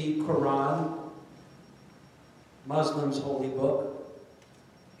recorded in the Quran, Muslims' holy book.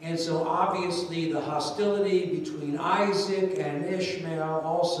 And so obviously the hostility between Isaac and Ishmael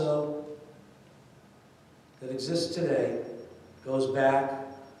also that exists today goes back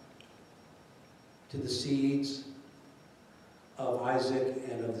to the seeds of Isaac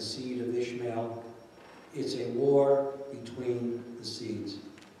and of the seed of Ishmael. It's a war between the seeds.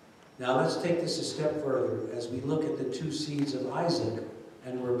 Now let's take this a step further as we look at the two seeds of Isaac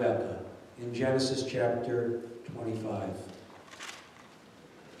and Rebekah in Genesis chapter 25.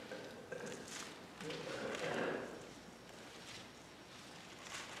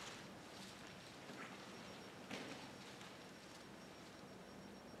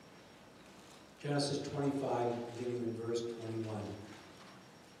 Genesis 25, beginning in verse 21.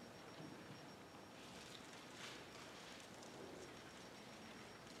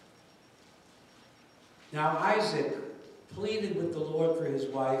 Now Isaac pleaded with the Lord for his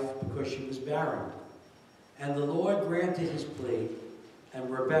wife because she was barren. And the Lord granted his plea, and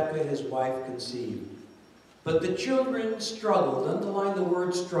Rebekah his wife conceived. But the children struggled. Underline the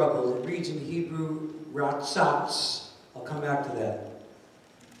word struggle. It reads in Hebrew, ratzatz. I'll come back to that.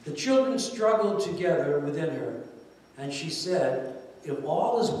 The children struggled together within her, and she said, "If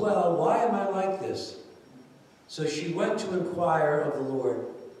all is well, why am I like this?" So she went to inquire of the Lord.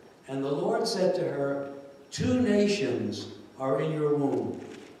 And the Lord said to her, "Two nations are in your womb.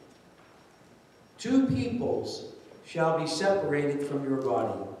 Two peoples shall be separated from your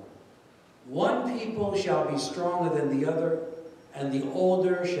body. One people shall be stronger than the other, and the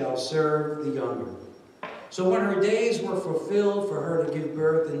older shall serve the younger." So when her days were fulfilled for her to give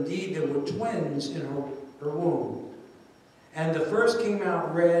birth, indeed there were twins in her womb. And the first came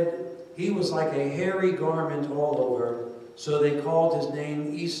out red. He was like a hairy garment all over. So they called his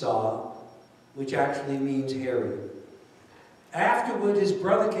name Esau, which actually means hairy. Afterward his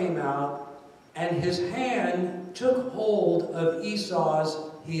brother came out, and his hand took hold of Esau's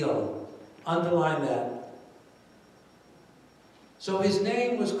heel. Underline that. So his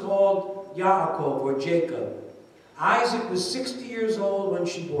name was called Yaakov, or Jacob. Isaac was 60 years old when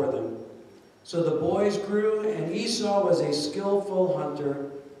she bore them. So the boys grew, and Esau was a skillful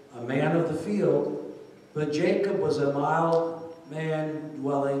hunter, a man of the field, but Jacob was a mild man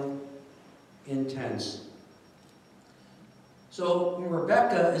dwelling in tents. So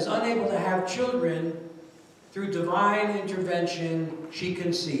Rebekah is unable to have children. Through divine intervention, she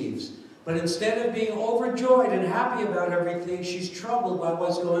conceives. But instead of being overjoyed and happy about everything, she's troubled by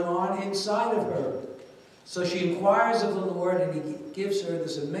what's going on inside of her. So she inquires of the Lord, and he gives her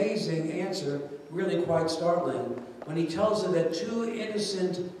this amazing answer, really quite startling, when he tells her that two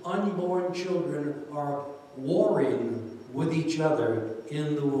innocent, unborn children are warring with each other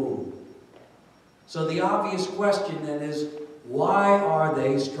in the womb. So the obvious question then is, why are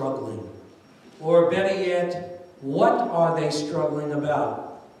they struggling? Or better yet, what are they struggling about?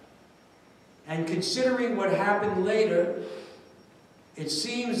 And considering what happened later, it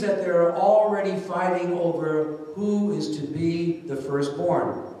seems that they're already fighting over who is to be the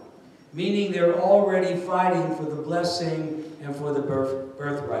firstborn. Meaning they're already fighting for the blessing and for the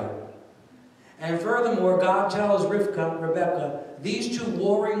birthright. And furthermore, God tells Rebekah, these two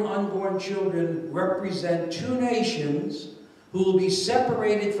warring unborn children represent two nations who will be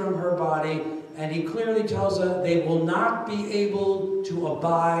separated from her body, and he clearly tells her they will not be able to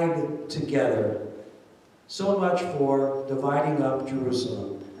abide together. So much for dividing up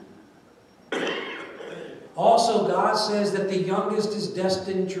Jerusalem. Also, God says that the youngest is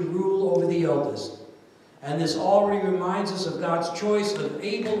destined to rule over the eldest. And this already reminds us of God's choice of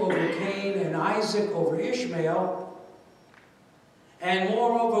Abel over Cain and Isaac over Ishmael. And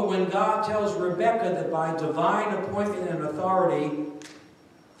moreover, when God tells Rebekah that by divine appointment and authority,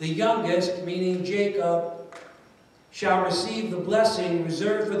 the youngest, meaning Jacob, shall receive the blessing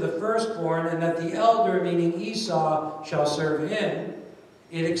reserved for the firstborn, and that the elder, meaning Esau, shall serve him,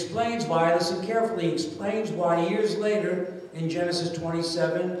 it explains why, listen carefully, explains why years later in Genesis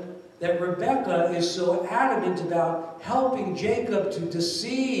 27, that Rebekah is so adamant about helping Jacob to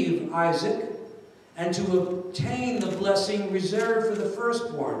deceive Isaac and to obtain the blessing reserved for the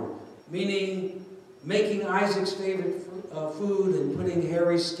firstborn, meaning making Isaac's favorite food and putting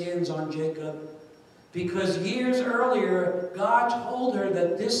hairy skins on Jacob. Because years earlier, God told her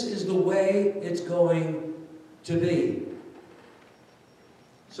that this is the way it's going to be.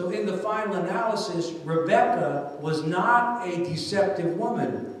 So in the final analysis, Rebekah was not a deceptive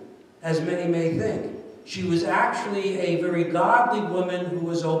woman, as many may think. She was actually a very godly woman who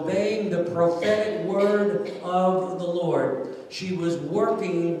was obeying the prophetic word of the Lord. She was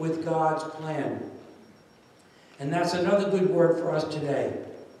working with God's plan. And that's another good word for us today.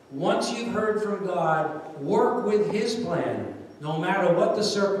 Once you've heard from God, work with His plan, no matter what the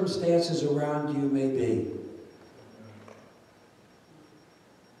circumstances around you may be.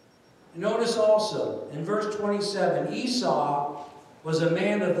 Notice also, in verse 27, Esau was a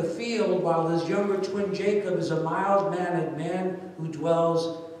man of the field, while his younger twin Jacob is a mild-mannered man who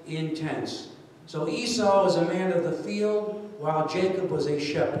dwells in tents. So Esau was a man of the field, while Jacob was a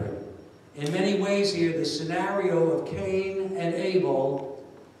shepherd. In many ways here, the scenario of Cain and Abel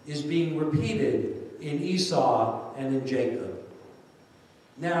is being repeated in Esau and in Jacob.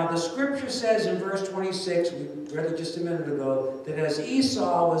 Now, the scripture says in verse 26, we read it just a minute ago, that as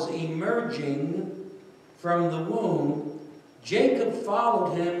Esau was emerging from the womb, Jacob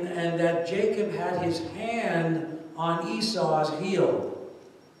followed him, and that Jacob had his hand on Esau's heel.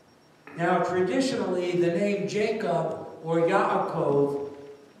 Now, traditionally, the name Jacob or Yaakov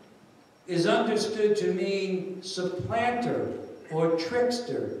is understood to mean supplanter or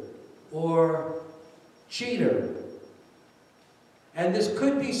trickster or cheater. And this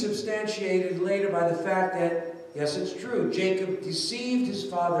could be substantiated later by the fact that, yes, it's true, Jacob deceived his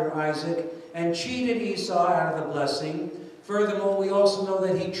father Isaac and cheated Esau out of the blessing. Furthermore, we also know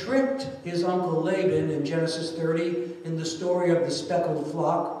that he tricked his uncle Laban in Genesis 30 in the story of the speckled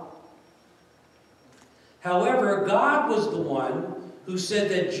flock. However, God was the one who said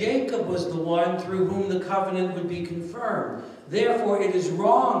that Jacob was the one through whom the covenant would be confirmed. Therefore, it is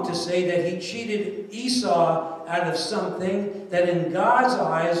wrong to say that he cheated Esau out of something that in God's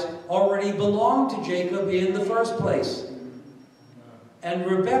eyes already belonged to Jacob in the first place. And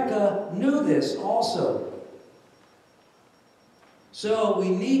Rebekah knew this also. So we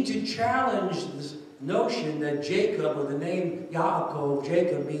need to challenge this notion that Jacob, or the name Yaakov,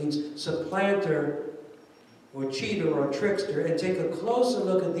 Jacob, means supplanter or cheater or trickster, and take a closer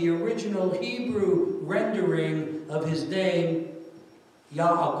look at the original Hebrew rendering of his name,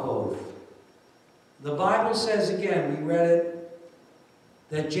 Yaakov. The Bible says again, we read it,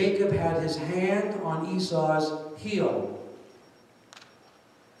 that Jacob had his hand on Esau's heel.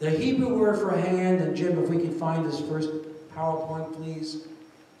 The Hebrew word for hand, and Jim, if we could find this first PowerPoint, please.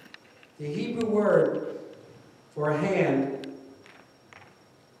 The Hebrew word for hand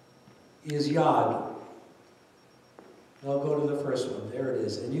is yad. I'll go to the first one. There it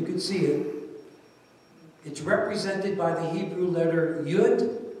is. And you can see it. It's represented by the Hebrew letter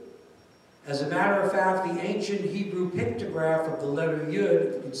Yud. As a matter of fact, the ancient Hebrew pictograph of the letter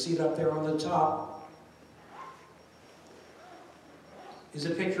Yud, you can see it up there on the top, is a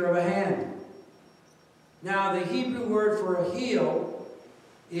picture of a hand. Now, the Hebrew word for a heel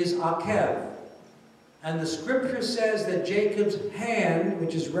is akev. And the scripture says that Jacob's hand,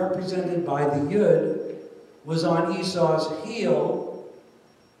 which is represented by the Yud, was on Esau's heel,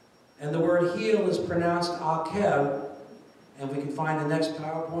 and the word heel is pronounced akev, and we can find the next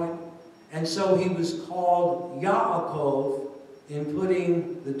PowerPoint. And so he was called Yaakov in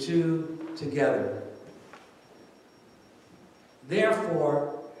putting the two together.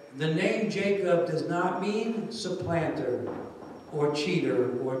 Therefore, the name Jacob does not mean supplanter or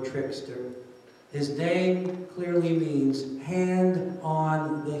cheater or trickster. His name clearly means hand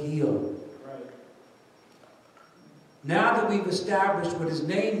on the heel. Now that we've established what his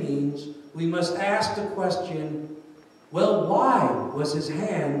name means, we must ask the question, well, why was his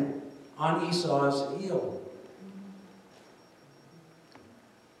hand on Esau's heel?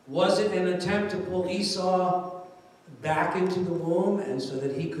 Was it an attempt to pull Esau back into the womb and so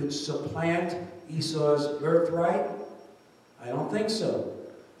that he could supplant Esau's birthright? I don't think so.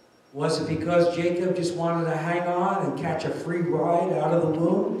 Was it because Jacob just wanted to hang on and catch a free ride out of the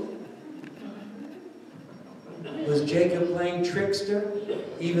womb? Was Jacob playing trickster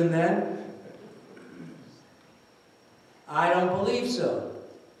even then? I don't believe so.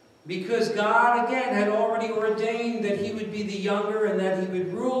 Because God, again, had already ordained that he would be the younger and that he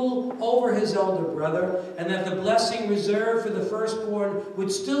would rule over his elder brother, and that the blessing reserved for the firstborn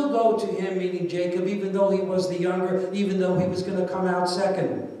would still go to him, meaning Jacob, even though he was the younger, even though he was going to come out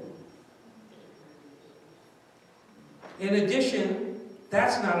second. In addition,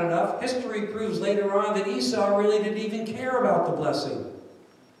 That's not enough. History proves later on that Esau really didn't even care about the blessing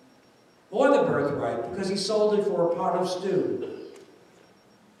or the birthright, because he sold it for a pot of stew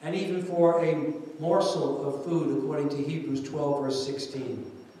and even for a morsel of food, according to Hebrews 12, verse 16.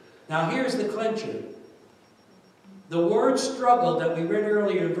 Now here's the clincher. The word struggle that we read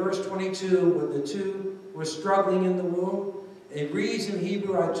earlier in verse 22, when the two were struggling in the womb, it reads in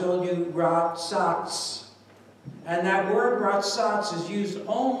Hebrew, I told you, ratzatz. And that word ratzatz is used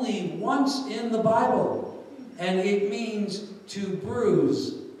only once in the Bible. And it means to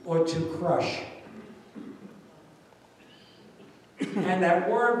bruise or to crush. And that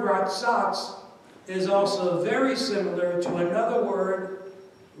word ratzatz is also very similar to another word,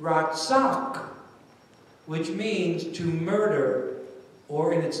 ratzak, which means to murder,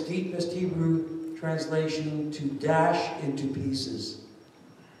 or in its deepest Hebrew translation, to dash into pieces.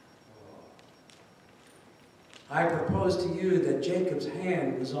 I propose to you that Jacob's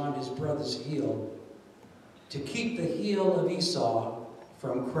hand was on his brother's heel to keep the heel of Esau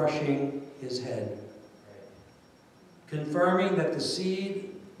from crushing his head, confirming that the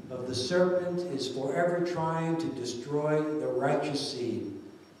seed of the serpent is forever trying to destroy the righteous seed,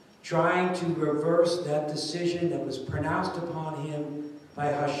 trying to reverse that decision that was pronounced upon him by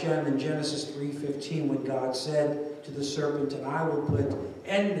Hashem in Genesis 3:15, when God said to the serpent, and I will put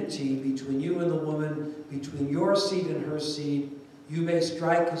enmity between you and the woman, between your seed and her seed. You may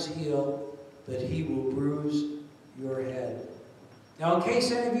strike his heel, but he will bruise your head. Now, in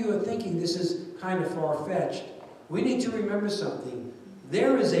case any of you are thinking this is kind of far-fetched, we need to remember something.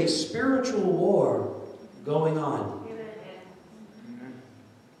 There is a spiritual war going on.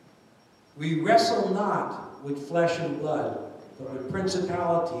 We wrestle not with flesh and blood, but with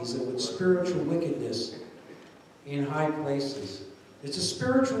principalities and with spiritual wickedness in high places. It's a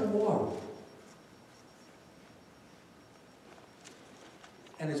spiritual war.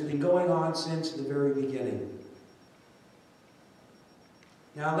 And it's been going on since the very beginning.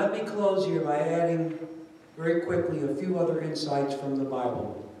 Now let me close here by adding very quickly a few other insights from the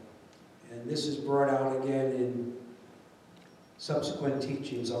Bible. And this is brought out again in subsequent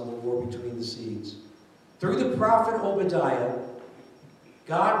teachings on the war between the seeds. Through the prophet Obadiah,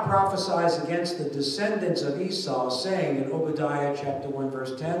 God prophesies against the descendants of Esau, saying in Obadiah chapter 1,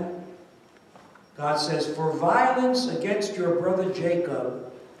 verse 10, God says, for violence against your brother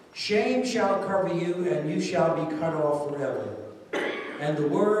Jacob, shame shall cover you, and you shall be cut off forever. And the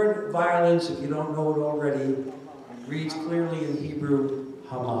word violence, if you don't know it already, reads clearly in Hebrew,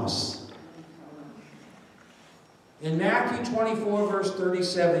 Hamas. In Matthew 24, verse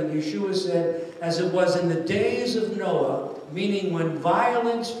 37, Yeshua said, as it was in the days of Noah, meaning when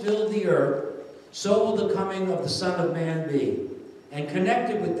violence filled the earth, so will the coming of the Son of Man be. And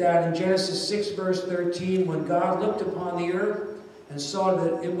connected with that, in Genesis 6, verse 13, when God looked upon the earth and saw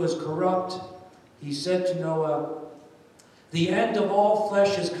that it was corrupt, he said to Noah, the end of all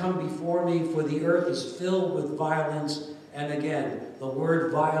flesh has come before me, for the earth is filled with violence. And again, the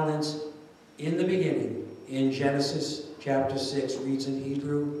word violence in the beginning, in Genesis chapter 6, reads in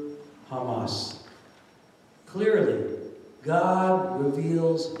Hebrew, Hamas. Clearly, God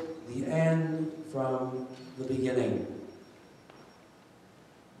reveals the end from the beginning.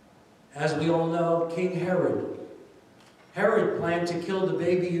 As we all know, King Herod planned to kill the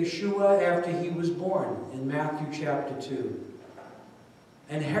baby Yeshua after he was born in Matthew chapter 2.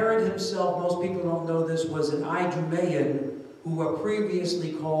 And Herod himself, most people don't know this, was an Idumean who were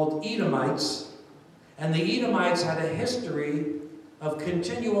previously called Edomites. And the Edomites had a history of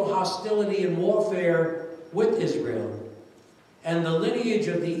continual hostility and warfare with Israel. And the lineage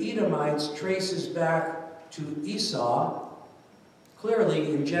of the Edomites traces back to Esau,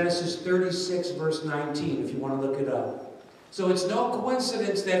 clearly in Genesis 36, verse 19, if you want to look it up. So it's no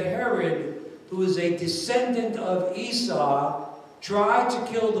coincidence that Herod, who is a descendant of Esau, tried to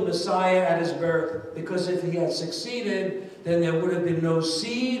kill the Messiah at his birth, because if he had succeeded, then there would have been no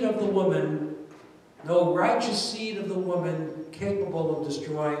seed of the woman, no righteous seed of the woman capable of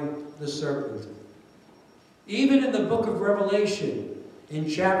destroying the serpent. Even in the book of Revelation, in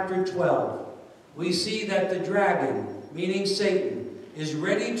chapter 12, we see that the dragon, meaning Satan, is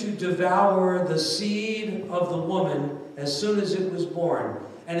ready to devour the seed of the woman as soon as it was born.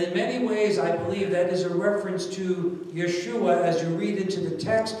 And in many ways, I believe that is a reference to Yeshua as you read into the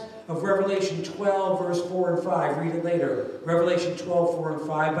text of Revelation 12, verse 4 and 5. Read it later. Revelation 12, 4 and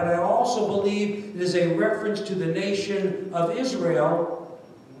 5. But I also believe it is a reference to the nation of Israel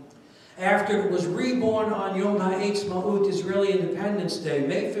after it was reborn on Yom HaAtzmaut, Israeli Independence Day,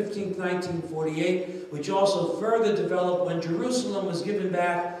 May 15, 1948, which also further developed when Jerusalem was given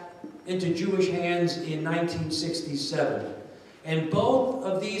back into Jewish hands in 1967. And both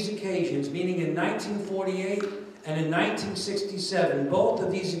of these occasions, meaning in 1948 and in 1967, both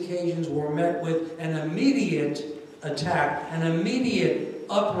of these occasions were met with an immediate attack, an immediate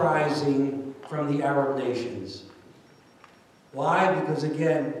uprising from the Arab nations. Why? Because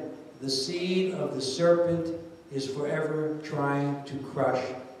again, the seed of the serpent is forever trying to crush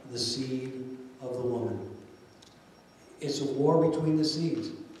the seed of the woman. It's a war between the seeds.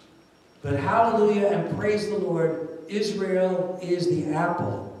 But hallelujah and praise the Lord, Israel is the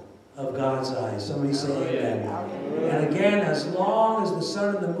apple of God's eye. Somebody say amen. And again, as long as the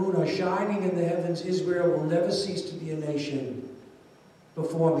sun and the moon are shining in the heavens, Israel will never cease to be a nation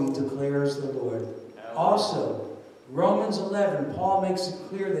before me, declares the Lord. Also, Romans 11, Paul makes it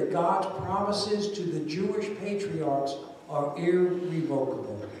clear that God's promises to the Jewish patriarchs are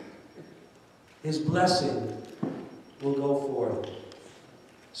irrevocable. His blessing will go forth.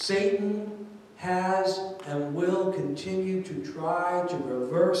 Satan has and will continue to try to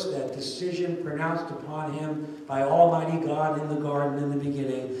reverse that decision pronounced upon him by Almighty God in the garden in the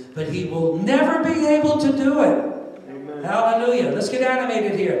beginning, but he will never be able to do it. Amen. Hallelujah. Let's get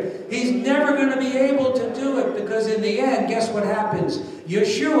animated here. He's never going to be able to do it, because in the end, guess what happens?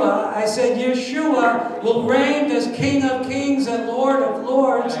 Yeshua, I said Yeshua, will reign as King of Kings and Lord of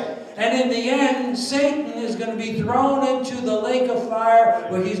Lords. And in the end, Satan is going to be thrown into the lake of fire,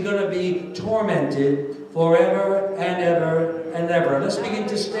 where he's going to be tormented forever and ever and ever. Let's begin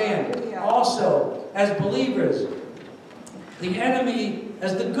to stand. Also, as believers, the enemy,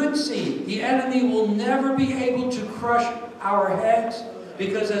 as the good seed, the enemy will never be able to crush our heads,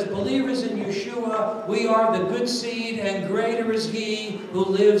 because as believers in Yeshua, we are the good seed, and greater is He who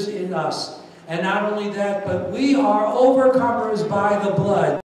lives in us. And not only that, but we are overcomers by the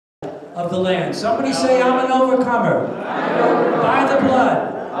blood of the Lamb. Somebody say, I'm an overcomer. By the blood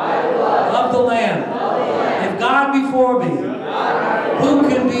of the Lamb. If God be for me, who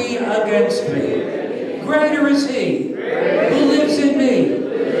can be against me? Greater is He who lives in me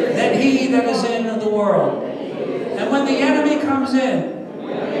than he that is in the world. And when the enemy comes in,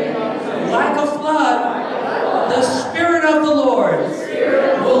 like a flood, the Spirit of the Lord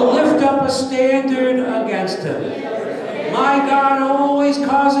will lift up a standard against him. My God always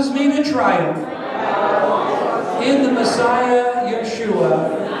causes me to triumph in the Messiah,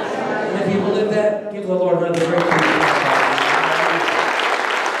 Yeshua. And if you believe that, give the Lord another great praise.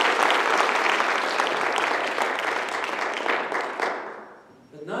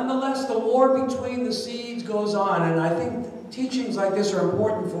 But nonetheless, the war between the seeds goes on. And I think teachings like this are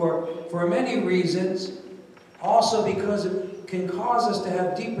important for many reasons. Also because it can cause us to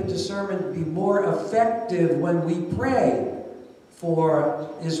have deeper discernment, be more effective when we pray for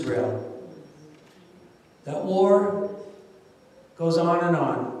Israel. That war goes on,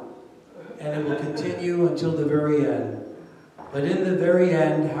 and it will continue until the very end. But in the very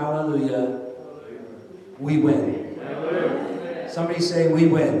end, hallelujah, we win. Somebody say, we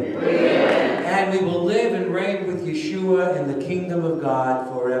win. And we will live and reign with Yeshua in the kingdom of God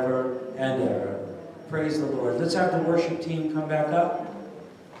forever and ever. Praise the Lord. Let's have the worship team come back up.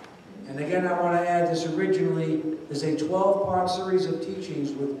 And again, I want to add, this originally is a 12-part series of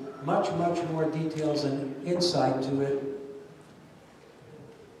teachings with much, much more details and insight to it.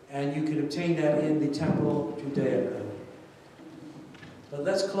 And you can obtain that in the Temple Judaica. But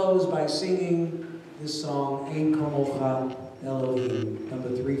let's close by singing this song, Ein Kamocha Elohim, number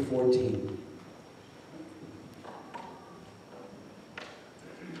 314.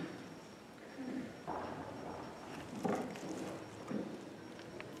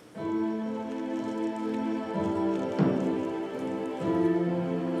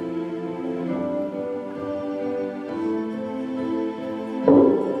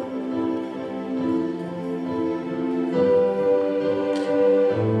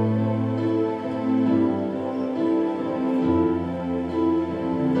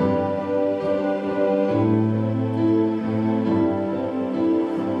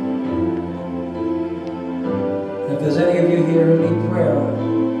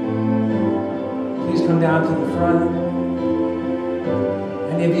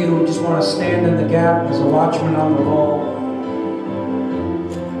 As a watchman on the wall,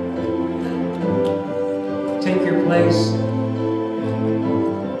 take your place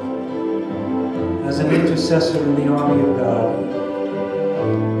as an intercessor in the army of God.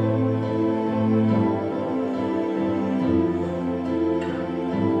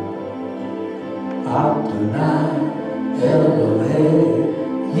 Adonai Elohei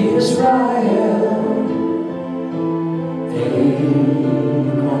Yisrael, Ein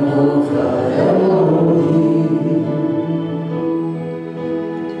Kamocha Elohim,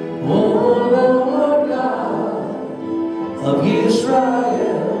 O Lord God of Yisrael.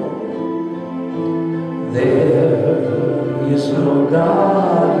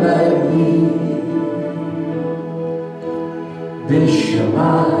 like me.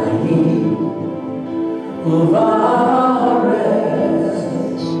 Bishamayim uvaretz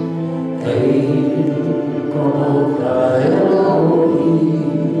ein kamocha Elohim.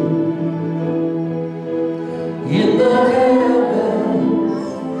 In the heavens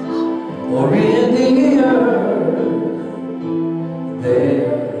or in the earth,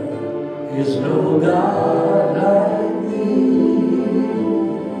 there is no God like thee.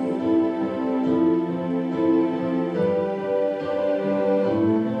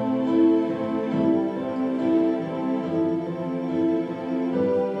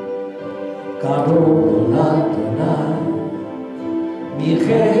 Kadol Adonai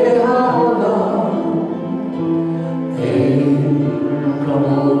Michei haolam ein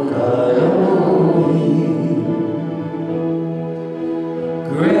kamocha Elohim.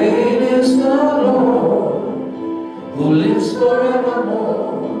 Great is the Lord who lives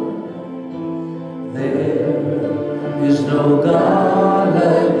forevermore. There is no God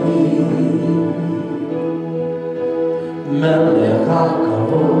like thee. Melech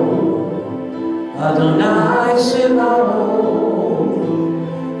HaKavod Adonai Sebaot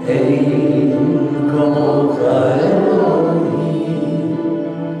ein kamocha Elohim.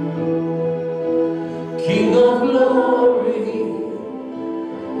 King of glory,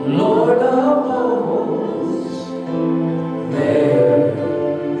 Lord of hosts, there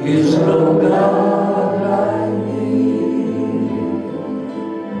is no God like thee.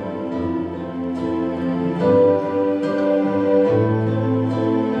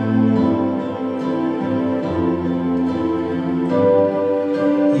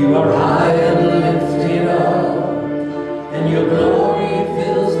 You are high and lifted up, and your glory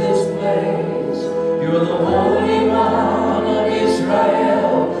fills this place. You're the Holy One of Israel,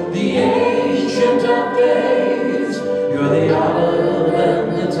 the Ancient of Days. You're the olive and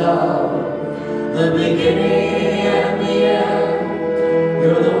the top, the beginning and the end.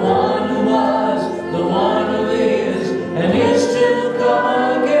 You're the one who was, the one who is, and is to come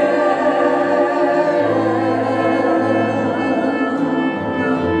again.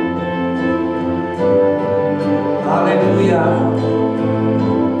 Hallelujah.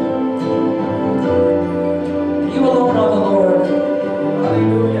 You alone are the Lord.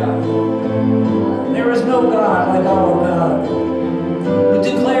 Hallelujah. There is no God like our God, who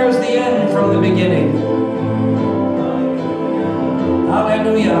declares the end from the beginning.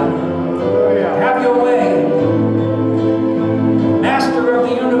 Hallelujah. Have your way. Master of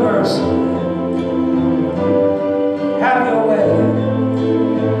the universe, have your way.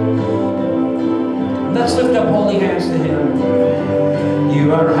 Let's lift up holy hands to Him.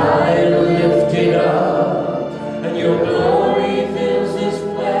 You are high and lifted up, and your glory fills this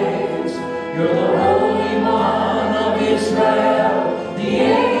place. You're the Holy One of Israel, the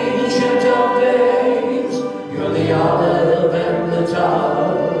Ancient of Days. You're the olive and the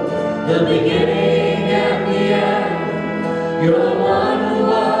top, the beginning and the end. You're the one who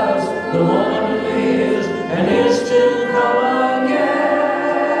was, the one who is, and is to come again.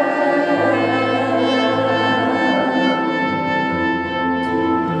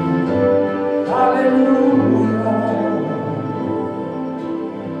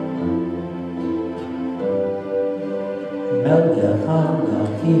 Melech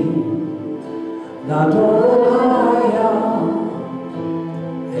HaMelachim Gadol Hayam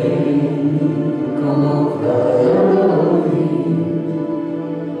ein kamocha Elohim.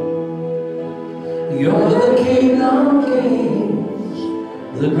 You're the King of Kings,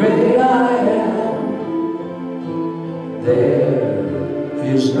 the great I am. There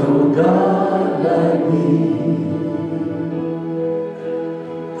is no God like thee.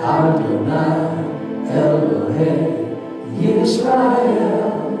 Adonai Elohim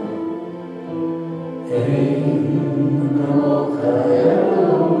Yisrael ein kamocha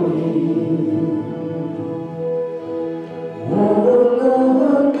Elohim. O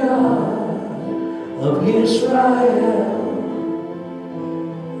Lord God of Israel,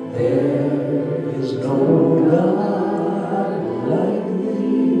 there is no God like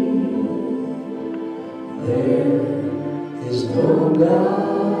thee. There is no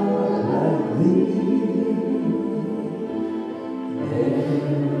God like thee. There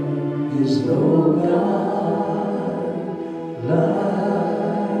is no God like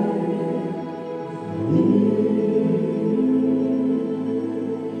thee.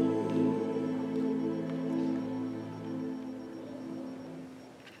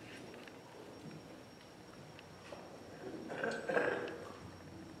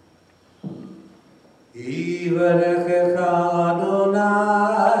 Yivarechecha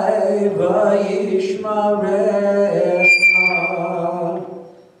Adonai v'yishmarecha.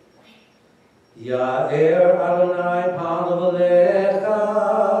 Ya'er Adonai panav alecha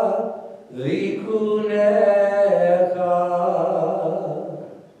v'yikunecha.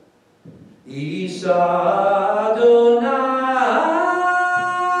 Isa Adonai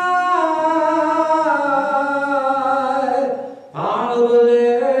panav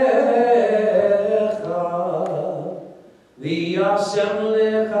alecha v'yasem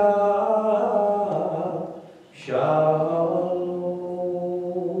lecha shalom.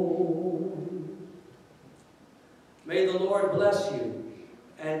 May the Lord bless you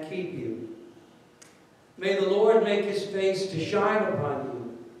and keep you. May the Lord make his face to shine upon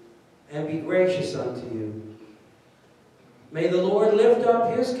you and be gracious unto you. May the Lord lift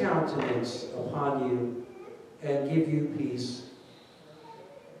up his countenance upon you and give you peace.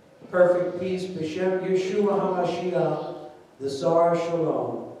 Perfect peace, B'Shem Yeshua HaMashiach, the Sar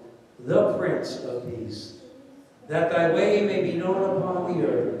Shalom, the Prince of Peace, that thy way may be known upon the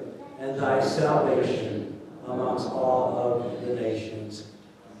earth, and thy salvation amongst all of the nations.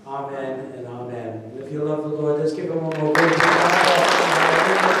 Amen and amen. And if you love the Lord, let's give him one more praise.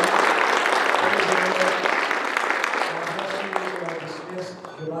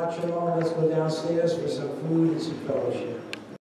 Shabbat shalom. Let's go downstairs for some food and some fellowship.